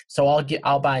buy. So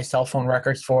I'll buy cell phone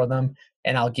records for them,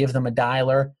 and I'll give them a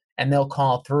dialer, and they'll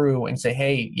call through and say,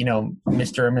 hey,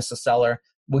 Mr. or Mrs. Seller,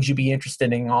 would you be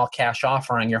interested in an all cash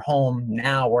offer on your home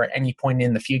now or at any point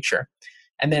in the future?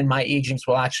 And then my agents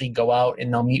will actually go out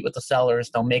and they'll meet with the sellers.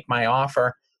 They'll make my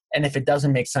offer. And if it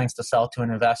doesn't make sense to sell to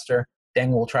an investor,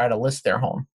 then we'll try to list their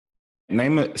home.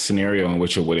 Name a scenario in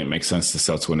which it wouldn't make sense to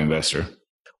sell to an investor.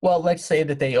 Well, let's say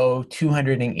that they owe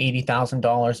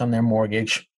 $280,000 on their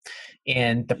mortgage,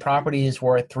 and the property is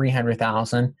worth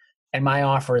 $300,000, and my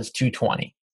offer is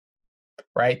 $220,000.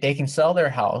 Right? They can sell their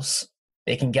house.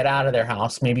 They can get out of their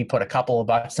house, maybe put a couple of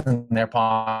bucks in their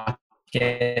pocket,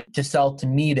 to sell to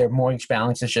me, their mortgage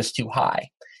balance is just too high.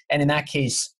 And in that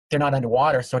case, they're not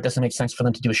underwater, so it doesn't make sense for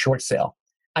them to do a short sale.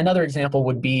 Another example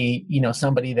would be,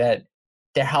 somebody that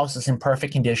their house is in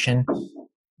perfect condition.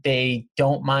 They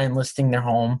don't mind listing their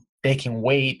home. They can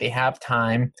wait. They have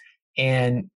time.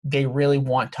 And they really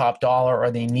want top dollar,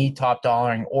 or they need top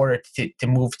dollar in order to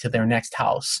move to their next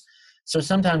house. So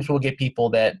sometimes we'll get people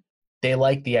that they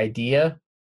like the idea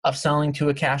of selling to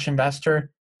a cash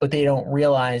investor, but they don't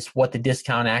realize what the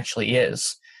discount actually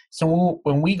is. So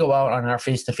when we go out on our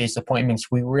face-to-face appointments,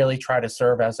 we really try to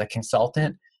serve as a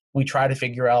consultant. We try to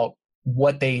figure out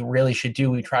what they really should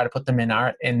do. We try to put them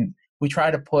and we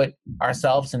try to put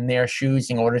ourselves in their shoes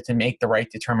in order to make the right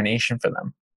determination for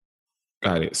them.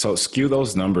 Got it. So skew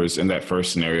those numbers in that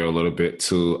first scenario a little bit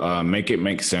to make it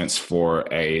make sense for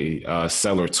a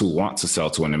seller to want to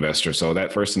sell to an investor. So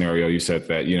that first scenario, you said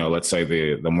that, let's say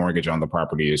the mortgage on the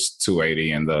property is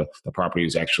 $280 and the property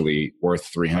is actually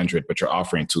worth $300, but you're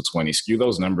offering $220. Skew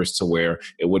those numbers to where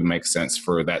it would make sense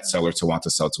for that seller to want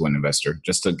to sell to an investor,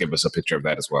 just to give us a picture of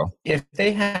that as well. If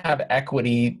they have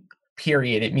equity,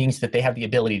 period, it means that they have the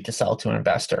ability to sell to an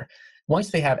investor.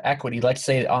 Once they have equity, let's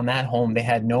say on that home they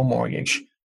had no mortgage,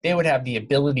 they would have the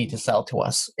ability to sell to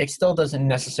us. It still doesn't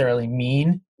necessarily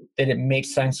mean that it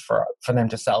makes sense for them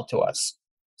to sell to us.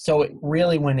 So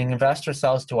really, when an investor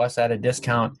sells to us at a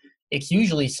discount, it's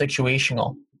usually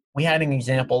situational. We had an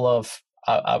example of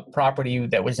a property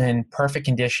that was in perfect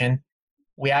condition.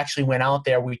 We actually went out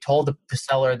there. We told the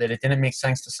seller that it didn't make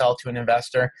sense to sell to an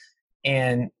investor.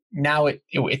 And now it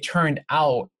turned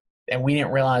out, and we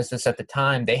didn't realize this at the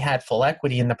time, they had full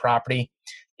equity in the property,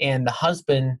 and the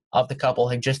husband of the couple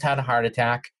had just had a heart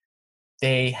attack.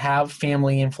 They have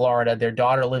family in Florida. Their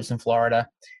daughter lives in Florida.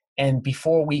 And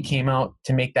before we came out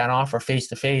to make that offer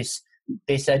face-to-face,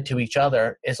 they said to each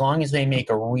other, as long as they make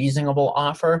a reasonable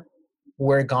offer,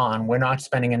 we're gone. We're not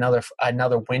spending another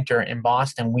winter in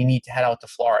Boston. We need to head out to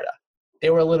Florida. They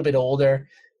were a little bit older.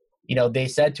 They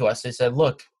said to us,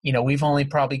 look, we've only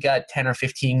probably got 10 or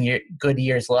 15 good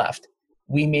years left.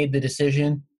 We made the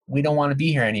decision. We don't want to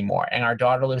be here anymore. And our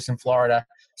daughter lives in Florida,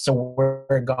 so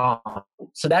we're gone.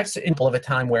 So that's an example of a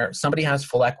time where somebody has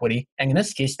full equity. And in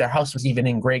this case, their house was even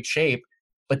in great shape,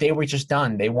 but they were just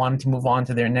done. They wanted to move on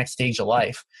to their next stage of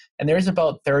life. And there's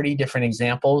about 30 different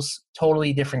examples,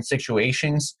 totally different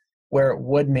situations where it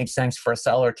would make sense for a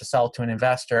seller to sell to an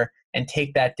investor and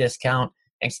take that discount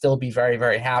and still be very,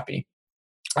 very happy.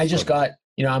 I just got,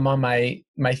 I'm on my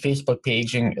Facebook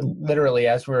page, and literally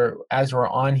as we're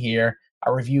on here,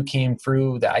 a review came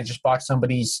through that I just bought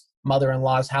somebody's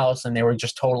mother-in-law's house and they were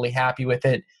just totally happy with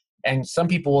it. And some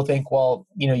people will think, well,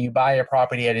 you buy a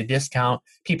property at a discount,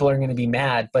 people are going to be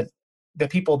mad. But the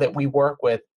people that we work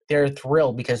with, they're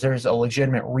thrilled because there's a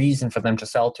legitimate reason for them to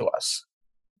sell to us.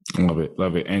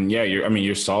 Love it. And yeah,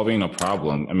 you're solving a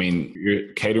problem.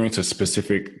 You're catering to a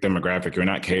specific demographic. You're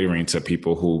not catering to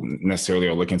people who necessarily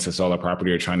are looking to sell a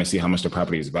property or trying to see how much the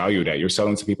property is valued at. You're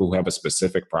selling to people who have a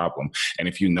specific problem. And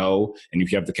if you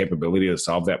have the capability to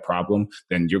solve that problem,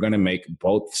 then you're going to make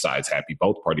both sides happy,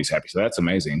 both parties happy. So that's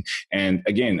amazing. And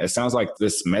again, it sounds like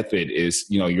this method is,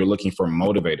 you're looking for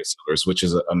motivated sellers, which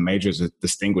is a major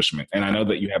distinguishment. And I know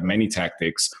that you have many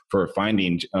tactics for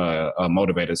finding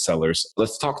motivated sellers.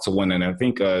 Let's talk to one, and I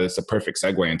think it's a perfect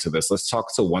segue into this. Let's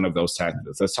talk to one of those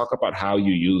tactics. Let's talk about how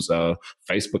you use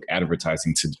Facebook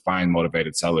advertising to find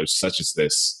motivated sellers such as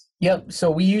this. Yep. So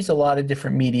we use a lot of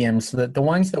different mediums. The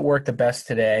ones that work the best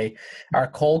today are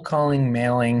cold calling,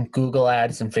 mailing, Google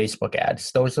ads, and Facebook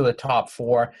ads. Those are the top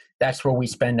four. That's where we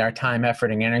spend our time,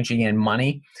 effort, and energy and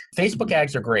money. Facebook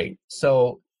ads are great.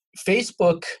 So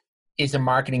Facebook is a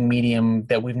marketing medium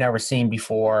that we've never seen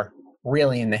before,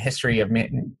 really, in the history of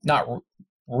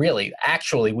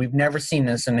actually, we've never seen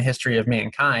this in the history of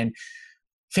mankind.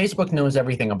 Facebook knows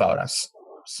everything about us.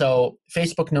 So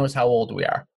Facebook knows how old we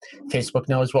are. Facebook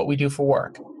knows what we do for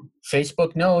work.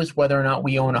 Facebook knows whether or not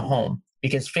we own a home,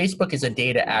 because Facebook is a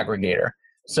data aggregator.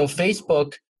 So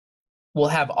Facebook will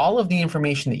have all of the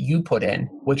information that you put in,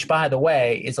 which, by the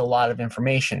way, is a lot of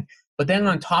information. But then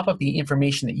on top of the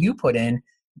information that you put in,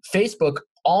 Facebook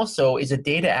also is a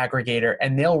data aggregator,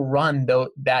 and they'll run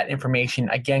that information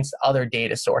against other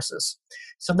data sources.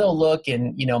 So they'll look,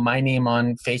 and my name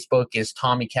on Facebook is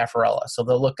Tommy Caffarella. So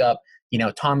they'll look up,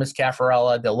 Thomas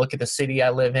Caffarella. They'll look at the city I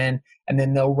live in, and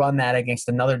then they'll run that against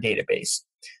another database.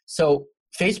 So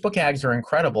Facebook ads are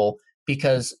incredible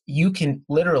because you can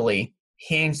literally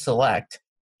hand select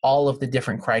all of the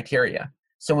different criteria.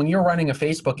 So when you're running a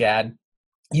Facebook ad,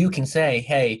 you can say,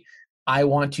 hey, I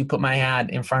want to put my ad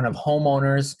in front of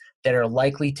homeowners that are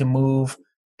likely to move,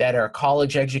 that are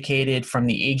college educated from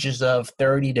the ages of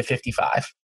 30 to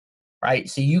 55. right?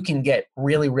 So you can get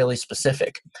really, really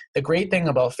specific. The great thing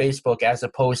about Facebook, as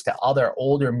opposed to other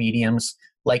older mediums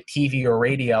like TV or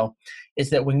radio, is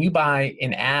that when you buy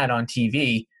an ad on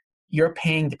TV, you're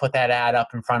paying to put that ad up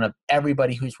in front of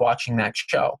everybody who's watching that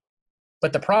show.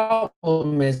 But the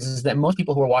problem is that most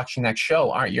people who are watching that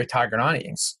show aren't your target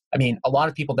audience. I mean, a lot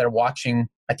of people that are watching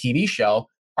a TV show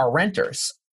are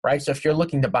renters, right? So if you're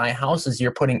looking to buy houses,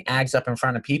 you're putting ads up in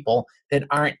front of people that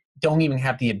don't even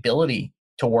have the ability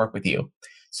to work with you.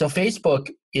 So Facebook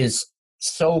is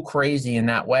so crazy in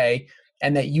that way,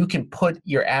 and that you can put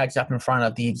your ads up in front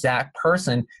of the exact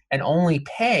person and only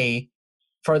pay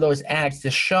for those ads to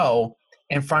show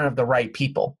in front of the right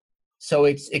people. So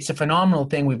it's a phenomenal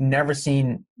thing. We've never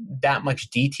seen that much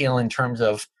detail in terms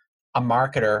of a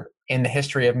marketer in the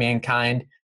history of mankind.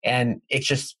 And it's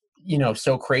just,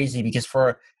 so crazy, because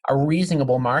for a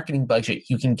reasonable marketing budget,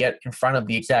 you can get in front of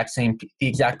the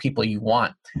exact people you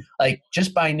want. Like,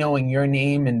 just by knowing your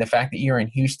name and the fact that you're in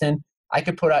Houston, I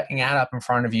could put an ad up in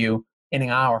front of you in an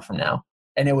hour from now,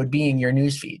 and it would be in your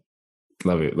newsfeed.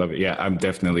 Love it. Love it. Yeah, I'm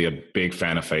definitely a big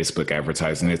fan of Facebook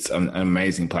advertising. It's an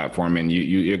amazing platform, and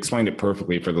you explained it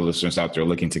perfectly for the listeners out there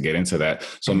looking to get into that.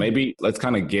 So maybe let's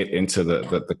kind of get into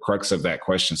the crux of that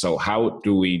question. So how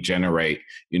do we generate,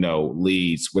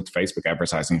 leads with Facebook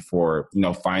advertising for,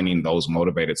 finding those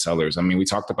motivated sellers? I mean, we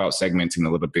talked about segmenting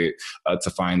a little bit to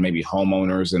find maybe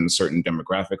homeowners in a certain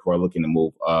demographic who are looking to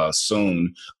move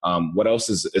soon. What else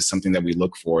is something that we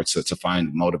look for to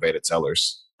find motivated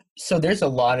sellers? So there's a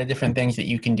lot of different things that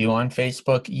you can do on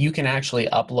Facebook. You can actually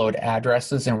upload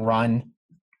addresses and run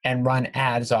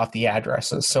ads off the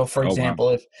addresses. So for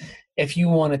example, if you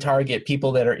want to target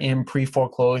people that are in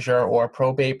pre-foreclosure or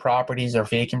probate properties or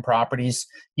vacant properties,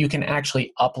 you can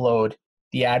actually upload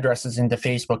the addresses into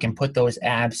Facebook and put those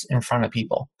ads in front of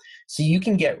people. So you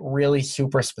can get really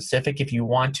super specific if you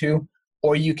want to,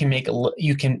 or you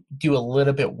can do a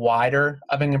little bit wider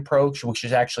of an approach, which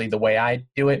is actually the way I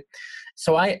do it.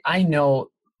 So I know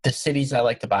the cities I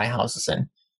like to buy houses in.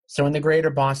 So in the greater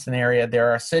Boston area,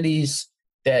 there are cities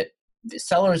that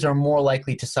sellers are more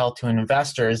likely to sell to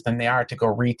investors than they are to go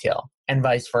retail, and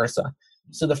vice versa.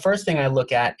 So the first thing I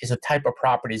look at is the type of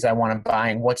properties I want to buy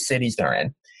and what cities they're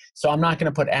in. So I'm not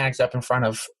going to put ads up in front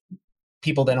of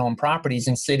people that own properties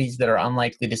in cities that are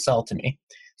unlikely to sell to me.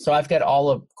 So I've got all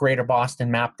of greater Boston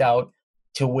mapped out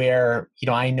to where,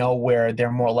 I know where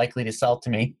they're more likely to sell to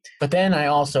me. But then I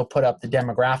also put up the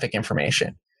demographic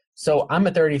information. So I'm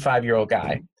a 35-year-old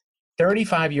guy.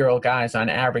 35-year-old guys on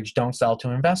average don't sell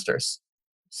to investors.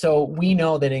 So we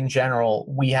know that in general,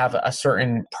 we have a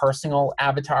certain personal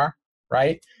avatar,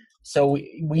 right? So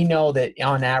we know that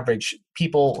on average,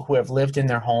 people who have lived in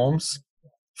their homes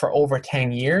for over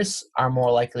 10 years are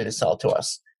more likely to sell to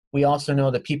us. We also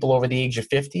know that people over the age of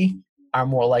 50 are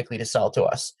more likely to sell to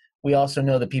us. We also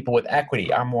know that people with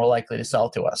equity are more likely to sell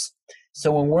to us.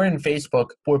 So when we're in Facebook,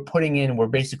 we're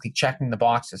basically checking the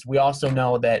boxes. We also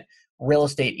know that real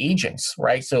estate agents,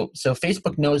 right? So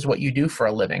Facebook knows what you do for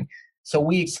a living. So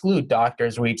we exclude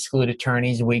doctors, we exclude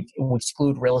attorneys, we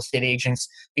exclude real estate agents,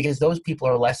 because those people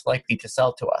are less likely to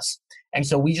sell to us. And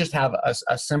so we just have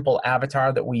a simple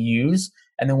avatar that we use,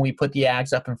 and then we put the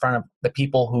ads up in front of the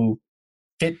people who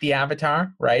fit the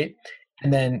avatar, right?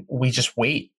 And then we just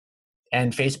wait.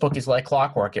 And Facebook is like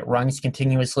clockwork. It runs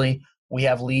continuously. We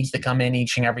have leads that come in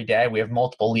each and every day. We have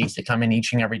multiple leads that come in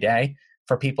each and every day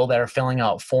for people that are filling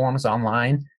out forms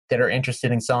online that are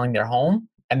interested in selling their home.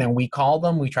 And then we call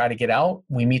them, we try to get out,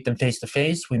 we meet them face to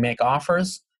face, we make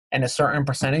offers, and a certain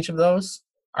percentage of those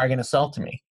are going to sell to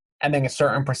me. And then a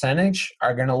certain percentage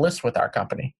are going to list with our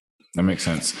company. That makes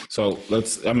sense. So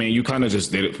you kind of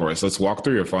just did it for us. Let's walk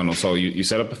through your funnel. So you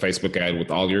set up a Facebook ad with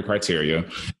all your criteria,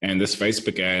 and this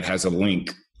Facebook ad has a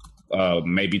link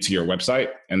maybe to your website,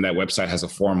 and that website has a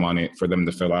form on it for them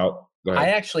to fill out. Go ahead.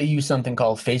 I actually use something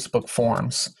called Facebook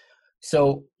Forms.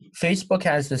 So Facebook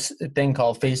has this thing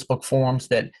called Facebook Forms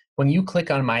that when you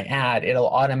click on my ad, it'll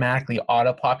automatically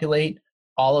auto-populate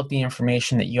all of the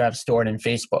information that you have stored in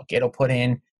Facebook. It'll put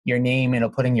in your name, it'll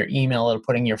put in your email, it'll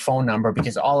put in your phone number,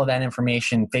 because all of that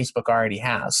information Facebook already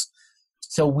has.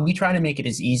 So we try to make it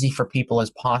as easy for people as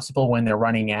possible when they're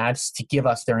running ads to give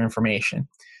us their information.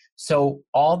 So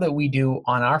all that we do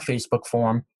on our Facebook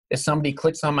form is somebody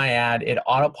clicks on my ad, it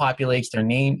auto-populates their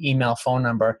name, email, phone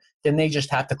number, then they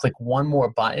just have to click one more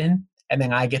button, and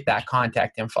then I get that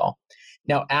contact info.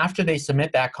 Now, after they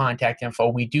submit that contact info,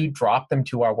 we do drop them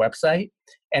to our website,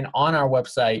 and on our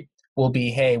website will be,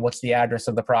 hey, what's the address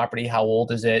of the property? How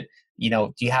old is it?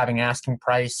 Do you have an asking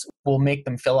price? We'll make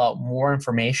them fill out more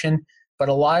information, but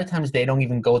a lot of times they don't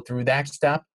even go through that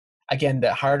step. Again,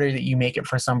 the harder that you make it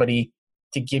for somebody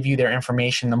to give you their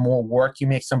information, the more work you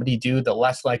make somebody do, the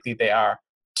less likely they are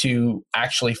to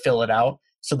actually fill it out.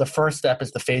 So the first step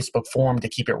is the Facebook form to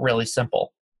keep it really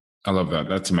simple. I love that.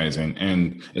 That's amazing.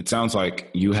 And it sounds like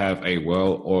you have a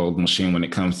well-oiled machine when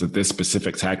it comes to this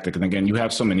specific tactic. And again, you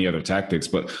have so many other tactics,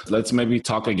 but let's maybe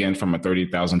talk again from a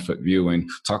 30,000 foot view and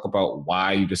talk about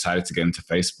why you decided to get into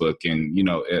Facebook and, you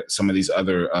know, some of these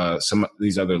other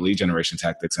lead generation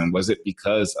tactics. And was it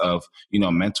because of, you know,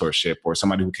 mentorship or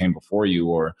somebody who came before you,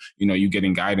 or, you know, you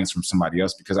getting guidance from somebody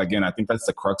else? Because again, I think that's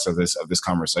the crux of this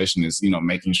conversation is, you know,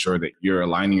 making sure that you're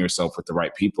aligning yourself with the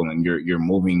right people and you're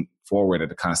moving forward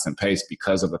at a constant pace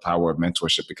because of the power of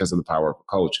mentorship, because of the power of a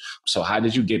coach. So how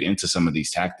did you get into some of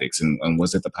these tactics? And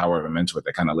was it the power of a mentor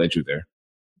that kind of led you there?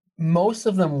 Most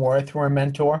of them were through a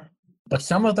mentor, but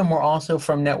some of them were also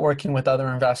from networking with other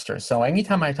investors. So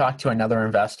anytime I talk to another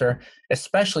investor,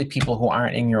 especially people who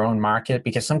aren't in your own market,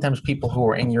 because sometimes people who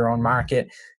are in your own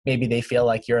market, maybe they feel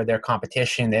like you're their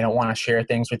competition. They don't want to share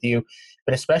things with you.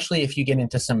 But especially if you get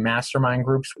into some mastermind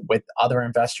groups with other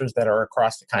investors that are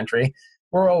across the country,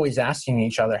 we're always asking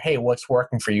each other, hey, what's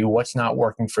working for you? What's not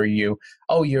working for you?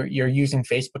 Oh, you're using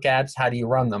Facebook ads. How do you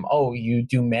run them? Oh, you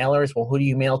do mailers. Well, who do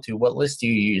you mail to? What list do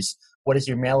you use? What does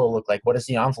your mailer look like? What does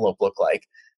the envelope look like?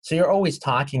 So you're always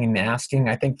talking and asking.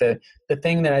 I think the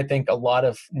thing that I think a lot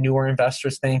of newer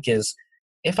investors think is,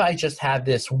 if I just had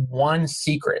this one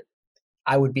secret,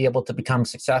 I would be able to become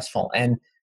successful. And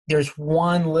there's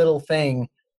one little thing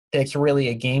that's really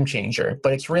a game changer,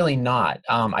 but it's really not.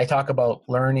 I talk about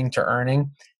learning to earning.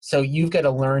 So you've got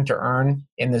to learn to earn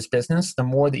in this business. The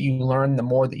more that you learn, the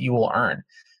more that you will earn.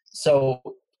 So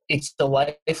it's the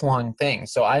lifelong thing.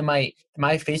 So my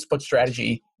Facebook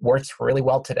strategy works really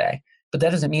well today, but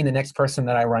that doesn't mean the next person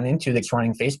that I run into that's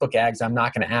running Facebook ads, I'm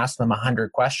not going to ask them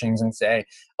 100 questions and say,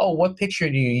 oh, what picture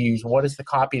do you use? What is the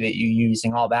copy that you use?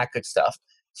 And all that good stuff.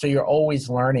 So you're always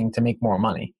learning to make more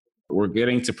money. We're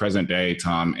getting to present day,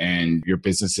 Tom, and your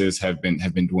businesses have been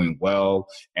doing well,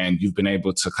 and you've been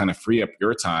able to kind of free up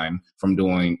your time from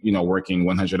doing, you know, working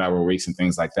 100-hour weeks and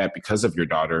things like that because of your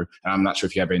daughter. And I'm not sure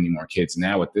if you have any more kids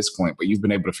now at this point, but you've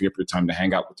been able to free up your time to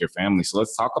hang out with your family. So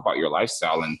let's talk about your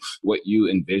lifestyle and what you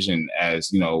envision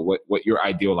as, you know, what your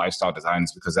ideal lifestyle design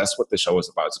is, because that's what the show is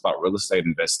about. It's about real estate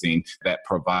investing that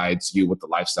provides you with the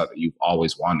lifestyle that you've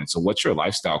always wanted. So what's your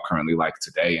lifestyle currently like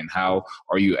today, and how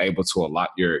are you able to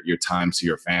allot your time to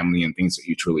your family and things that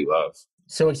you truly love?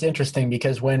 So it's interesting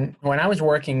because when I was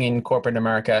working in corporate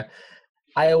America,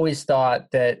 I always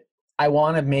thought that I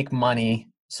want to make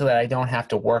money so that I don't have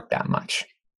to work that much,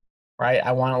 right?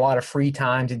 I want a lot of free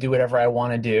time to do whatever I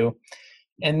want to do.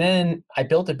 And then I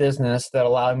built a business that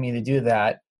allowed me to do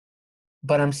that,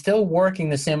 but I'm still working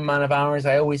the same amount of hours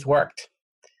I always worked.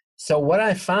 So what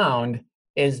I found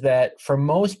is that for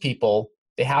most people,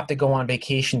 they have to go on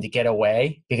vacation to get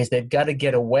away, because they've got to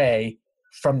get away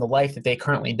from the life that they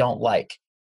currently don't like.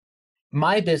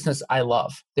 My business, I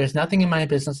love. There's nothing in my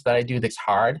business that I do that's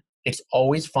hard. It's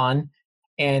always fun.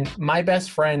 And my best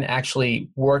friend actually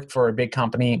worked for a big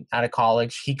company out of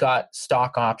college. He got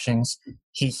stock options.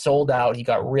 He sold out. He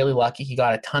got really lucky. He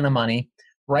got a ton of money.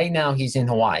 Right now, he's in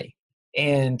Hawaii.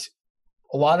 And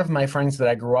a lot of my friends that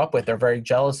I grew up with are very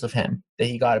jealous of him, that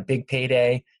he got a big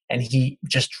payday and he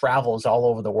just travels all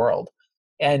over the world.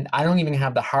 And I don't even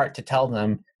have the heart to tell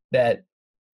them that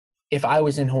if I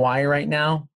was in Hawaii right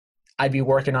now, I'd be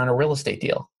working on a real estate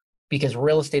deal, because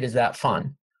real estate is that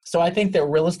fun. So I think that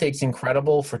real estate's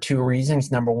incredible for two reasons.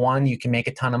 Number one, you can make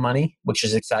a ton of money, which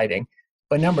is exciting.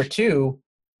 But number two,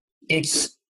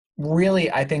 it's really,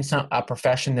 I think, a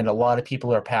profession that a lot of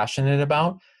people are passionate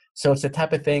about. So it's the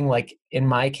type of thing, like in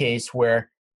my case, where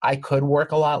I could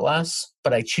work a lot less,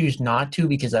 but I choose not to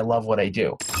because I love what I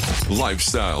do.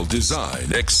 Lifestyle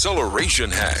design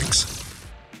acceleration hacks.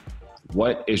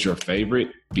 What is your favorite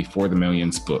Before the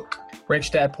Millions book?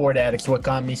 Rich Dad, Poor Dad. It's what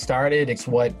got me started. It's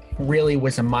what really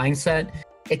was a mindset.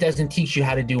 It doesn't teach you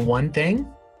how to do one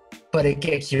thing, but it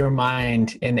gets your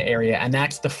mind in the area. And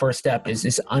that's the first step,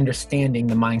 is understanding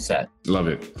the mindset. Love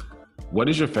it. What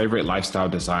is your favorite lifestyle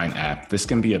design app? This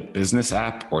can be a business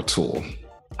app or tool.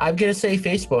 I'm going to say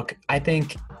Facebook. I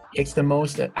think it's the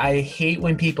most, I hate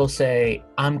when people say,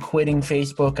 I'm quitting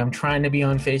Facebook. I'm trying to be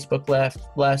on Facebook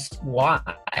less. Why?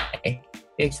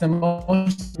 It's the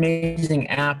most amazing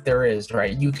app there is,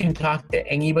 right? You can talk to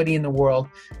anybody in the world.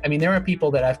 I mean, there are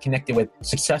people that I've connected with,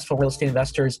 successful real estate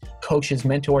investors, coaches,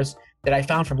 mentors, that I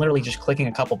found from literally just clicking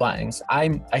a couple buttons.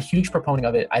 I'm a huge proponent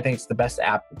of it. I think it's the best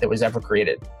app that was ever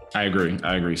created. I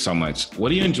agree so much. What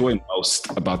do you enjoy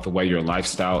most about the way your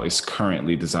lifestyle is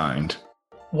currently designed?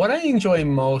 What I enjoy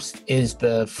most is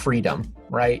the freedom,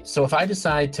 right? So if I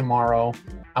decide tomorrow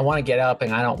I want to get up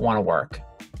and I don't want to work,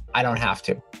 I don't have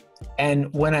to.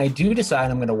 And when I do decide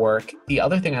I'm going to work, the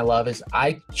other thing I love is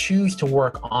I choose to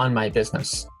work on my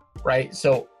business, right?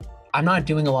 So I'm not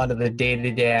doing a lot of the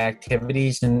day-to-day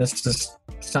activities, and this is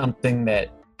something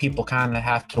that people kind of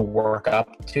have to work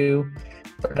up to.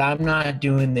 But I'm not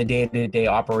doing the day-to-day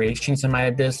operations in my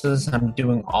business. I'm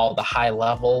doing all the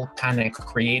high-level, kind of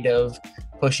creative,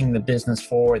 pushing the business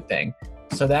forward thing.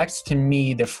 So that's, to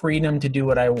me, the freedom to do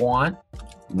what I want.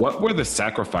 What were the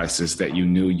sacrifices that you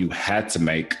knew you had to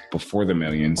make before the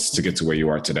millions to get to where you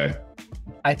are today?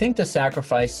 I think the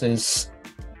sacrifices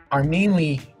are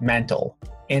mainly mental,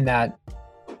 in that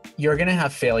you're going to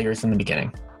have failures in the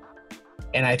beginning.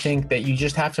 And I think that you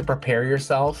just have to prepare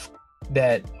yourself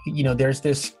that, there's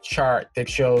this chart that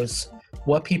shows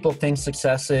what people think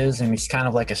success is, and it's kind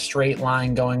of like a straight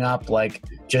line going up, like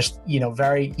just, you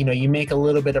make a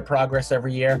little bit of progress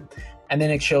every year. And then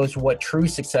it shows what true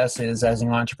success is as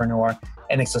an entrepreneur.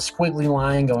 And it's a squiggly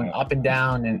line going up and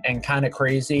down and kind of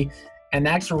crazy. And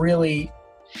that's really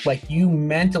like, you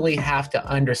mentally have to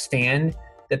understand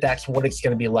that that's what it's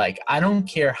going to be like. I don't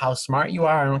care how smart you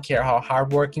are. I don't care how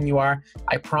hardworking you are.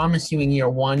 I promise you in year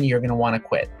one, you're going to want to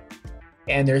quit.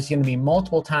 And there's going to be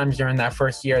multiple times during that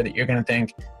first year that you're going to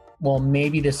think, well,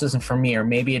 maybe this isn't for me, or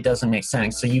maybe it doesn't make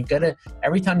sense. So you've got to,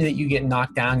 every time that you get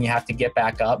knocked down, you have to get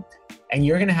back up. And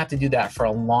you're going to have to do that for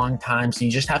a long time. So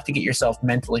you just have to get yourself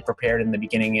mentally prepared in the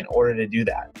beginning in order to do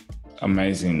that.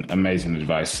 Amazing, amazing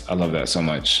advice. I love that so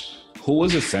much. Who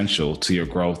was essential to your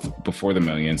growth before the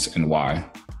millions, and why?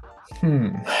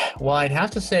 Well, I'd have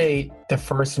to say the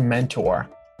first mentor.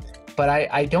 But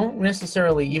I don't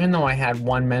necessarily, even though I had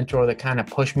one mentor that kind of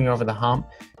pushed me over the hump,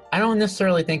 I don't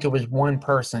necessarily think it was one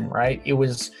person, right? It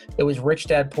was Rich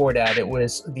Dad, Poor Dad. It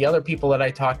was the other people that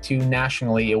I talked to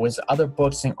nationally. It was other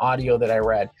books and audio that I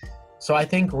read. So I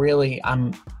think really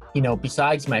I'm,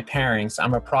 besides my parents,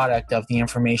 I'm a product of the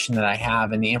information that I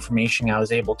have and the information I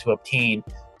was able to obtain.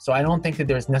 So I don't think that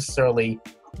there's necessarily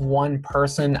one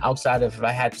person outside of, if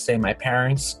I had to say, my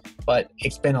parents, but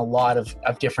it's been a lot of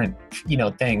different,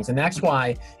 things. And that's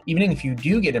why even if you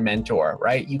do get a mentor,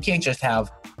 right, you can't just have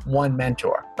one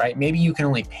mentor, right? Maybe you can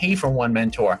only pay for one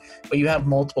mentor, but you have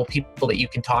multiple people that you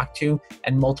can talk to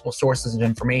and multiple sources of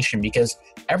information, because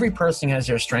every person has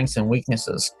their strengths and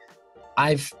weaknesses.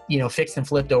 I've, fixed and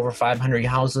flipped over 500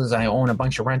 houses. I own a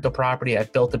bunch of rental property.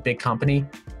 I've built a big company.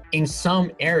 In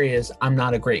some areas, I'm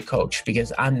not a great coach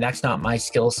because that's not my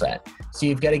skill set. So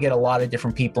you've got to get a lot of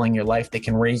different people in your life that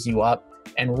can raise you up.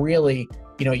 And really,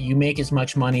 you make as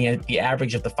much money as the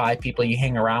average of the 5 people you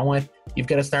hang around with. You've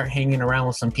got to start hanging around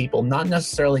with some people, not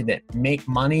necessarily that make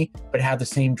money, but have the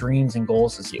same dreams and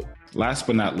goals as you. Last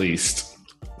but not least,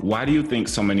 why do you think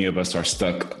so many of us are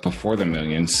stuck before the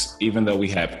millions, even though we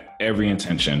have every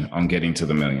intention on getting to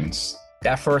the millions?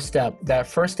 That first step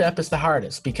is the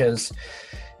hardest, because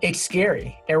it's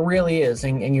scary. It really is.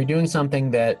 And you're doing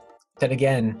something that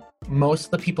again, most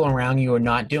of the people around you are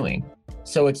not doing.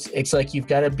 So it's like you've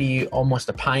got to be almost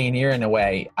a pioneer in a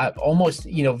way.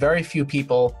 Very few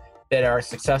people that are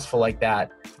successful like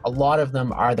that, a lot of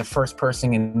them are the first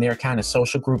person in their kind of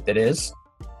social group that is.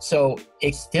 So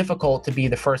it's difficult to be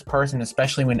the first person,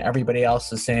 especially when everybody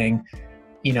else is saying,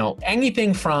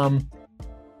 anything from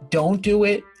don't do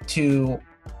it to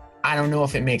I don't know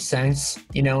if it makes sense,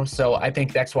 so I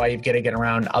think that's why you've got to get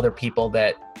around other people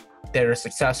that are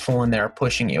successful and they're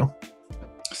pushing you.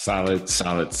 Solid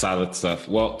stuff.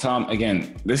 Well, Tom,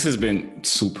 again, this has been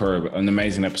superb, an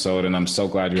amazing episode, and I'm so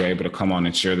glad you're able to come on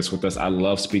and share this with us. I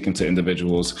love speaking to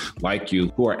individuals like you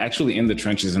who are actually in the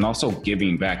trenches and also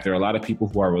giving back. There are a lot of people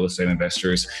who are real estate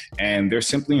investors, and they're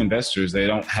simply investors. They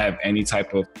don't have any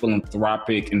type of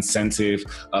philanthropic incentive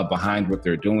behind what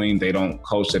they're doing. They don't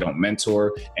coach, they don't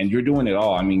mentor, and you're doing it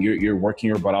all. I mean, you're working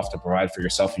your butt off to provide for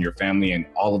yourself and your family and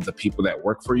all of the people that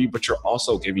work for you, but you're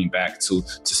also giving back to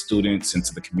students and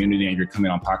to the community, and you're coming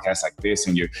on podcasts like this,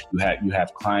 and you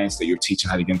have clients that you're teaching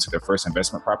how to get into their first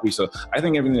investment property. So I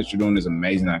think everything that you're doing is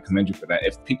amazing, and I commend you for that.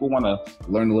 If people want to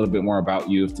learn a little bit more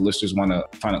about you, if the listeners want to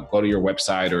go to your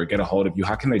website or get a hold of you,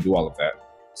 how can they do all of that?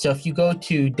 So if you go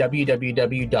to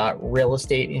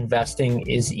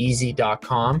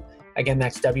www.realestateinvestingiseasy.com, again,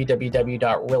 that's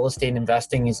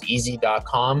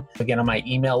www.realestateinvestingiseasy.com. Again, on my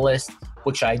email list,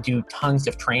 which I do tons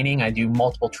of training. I do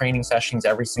multiple training sessions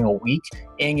every single week.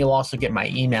 And you'll also get my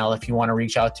email if you want to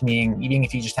reach out to me. And even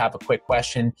if you just have a quick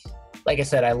question, like I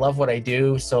said, I love what I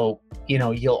do. So,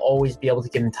 you'll always be able to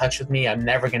get in touch with me. I'm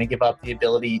never going to give up the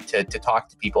ability to talk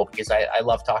to people because I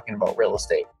love talking about real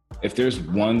estate. If there's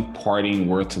one parting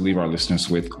word to leave our listeners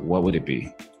with, what would it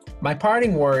be? My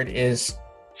parting word is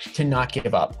to not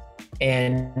give up.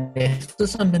 And if this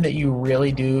is something that you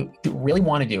really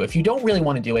want to do, if you don't really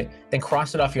want to do it, then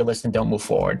cross it off your list and don't move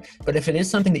forward. But if it is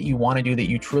something that you want to do, that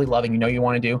you truly love and you know you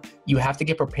want to do, you have to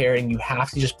get prepared and you have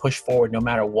to just push forward no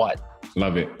matter what.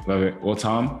 Love it. Love it. Well,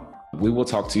 Tom, we will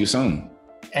talk to you soon.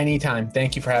 Anytime.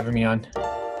 Thank you for having me on.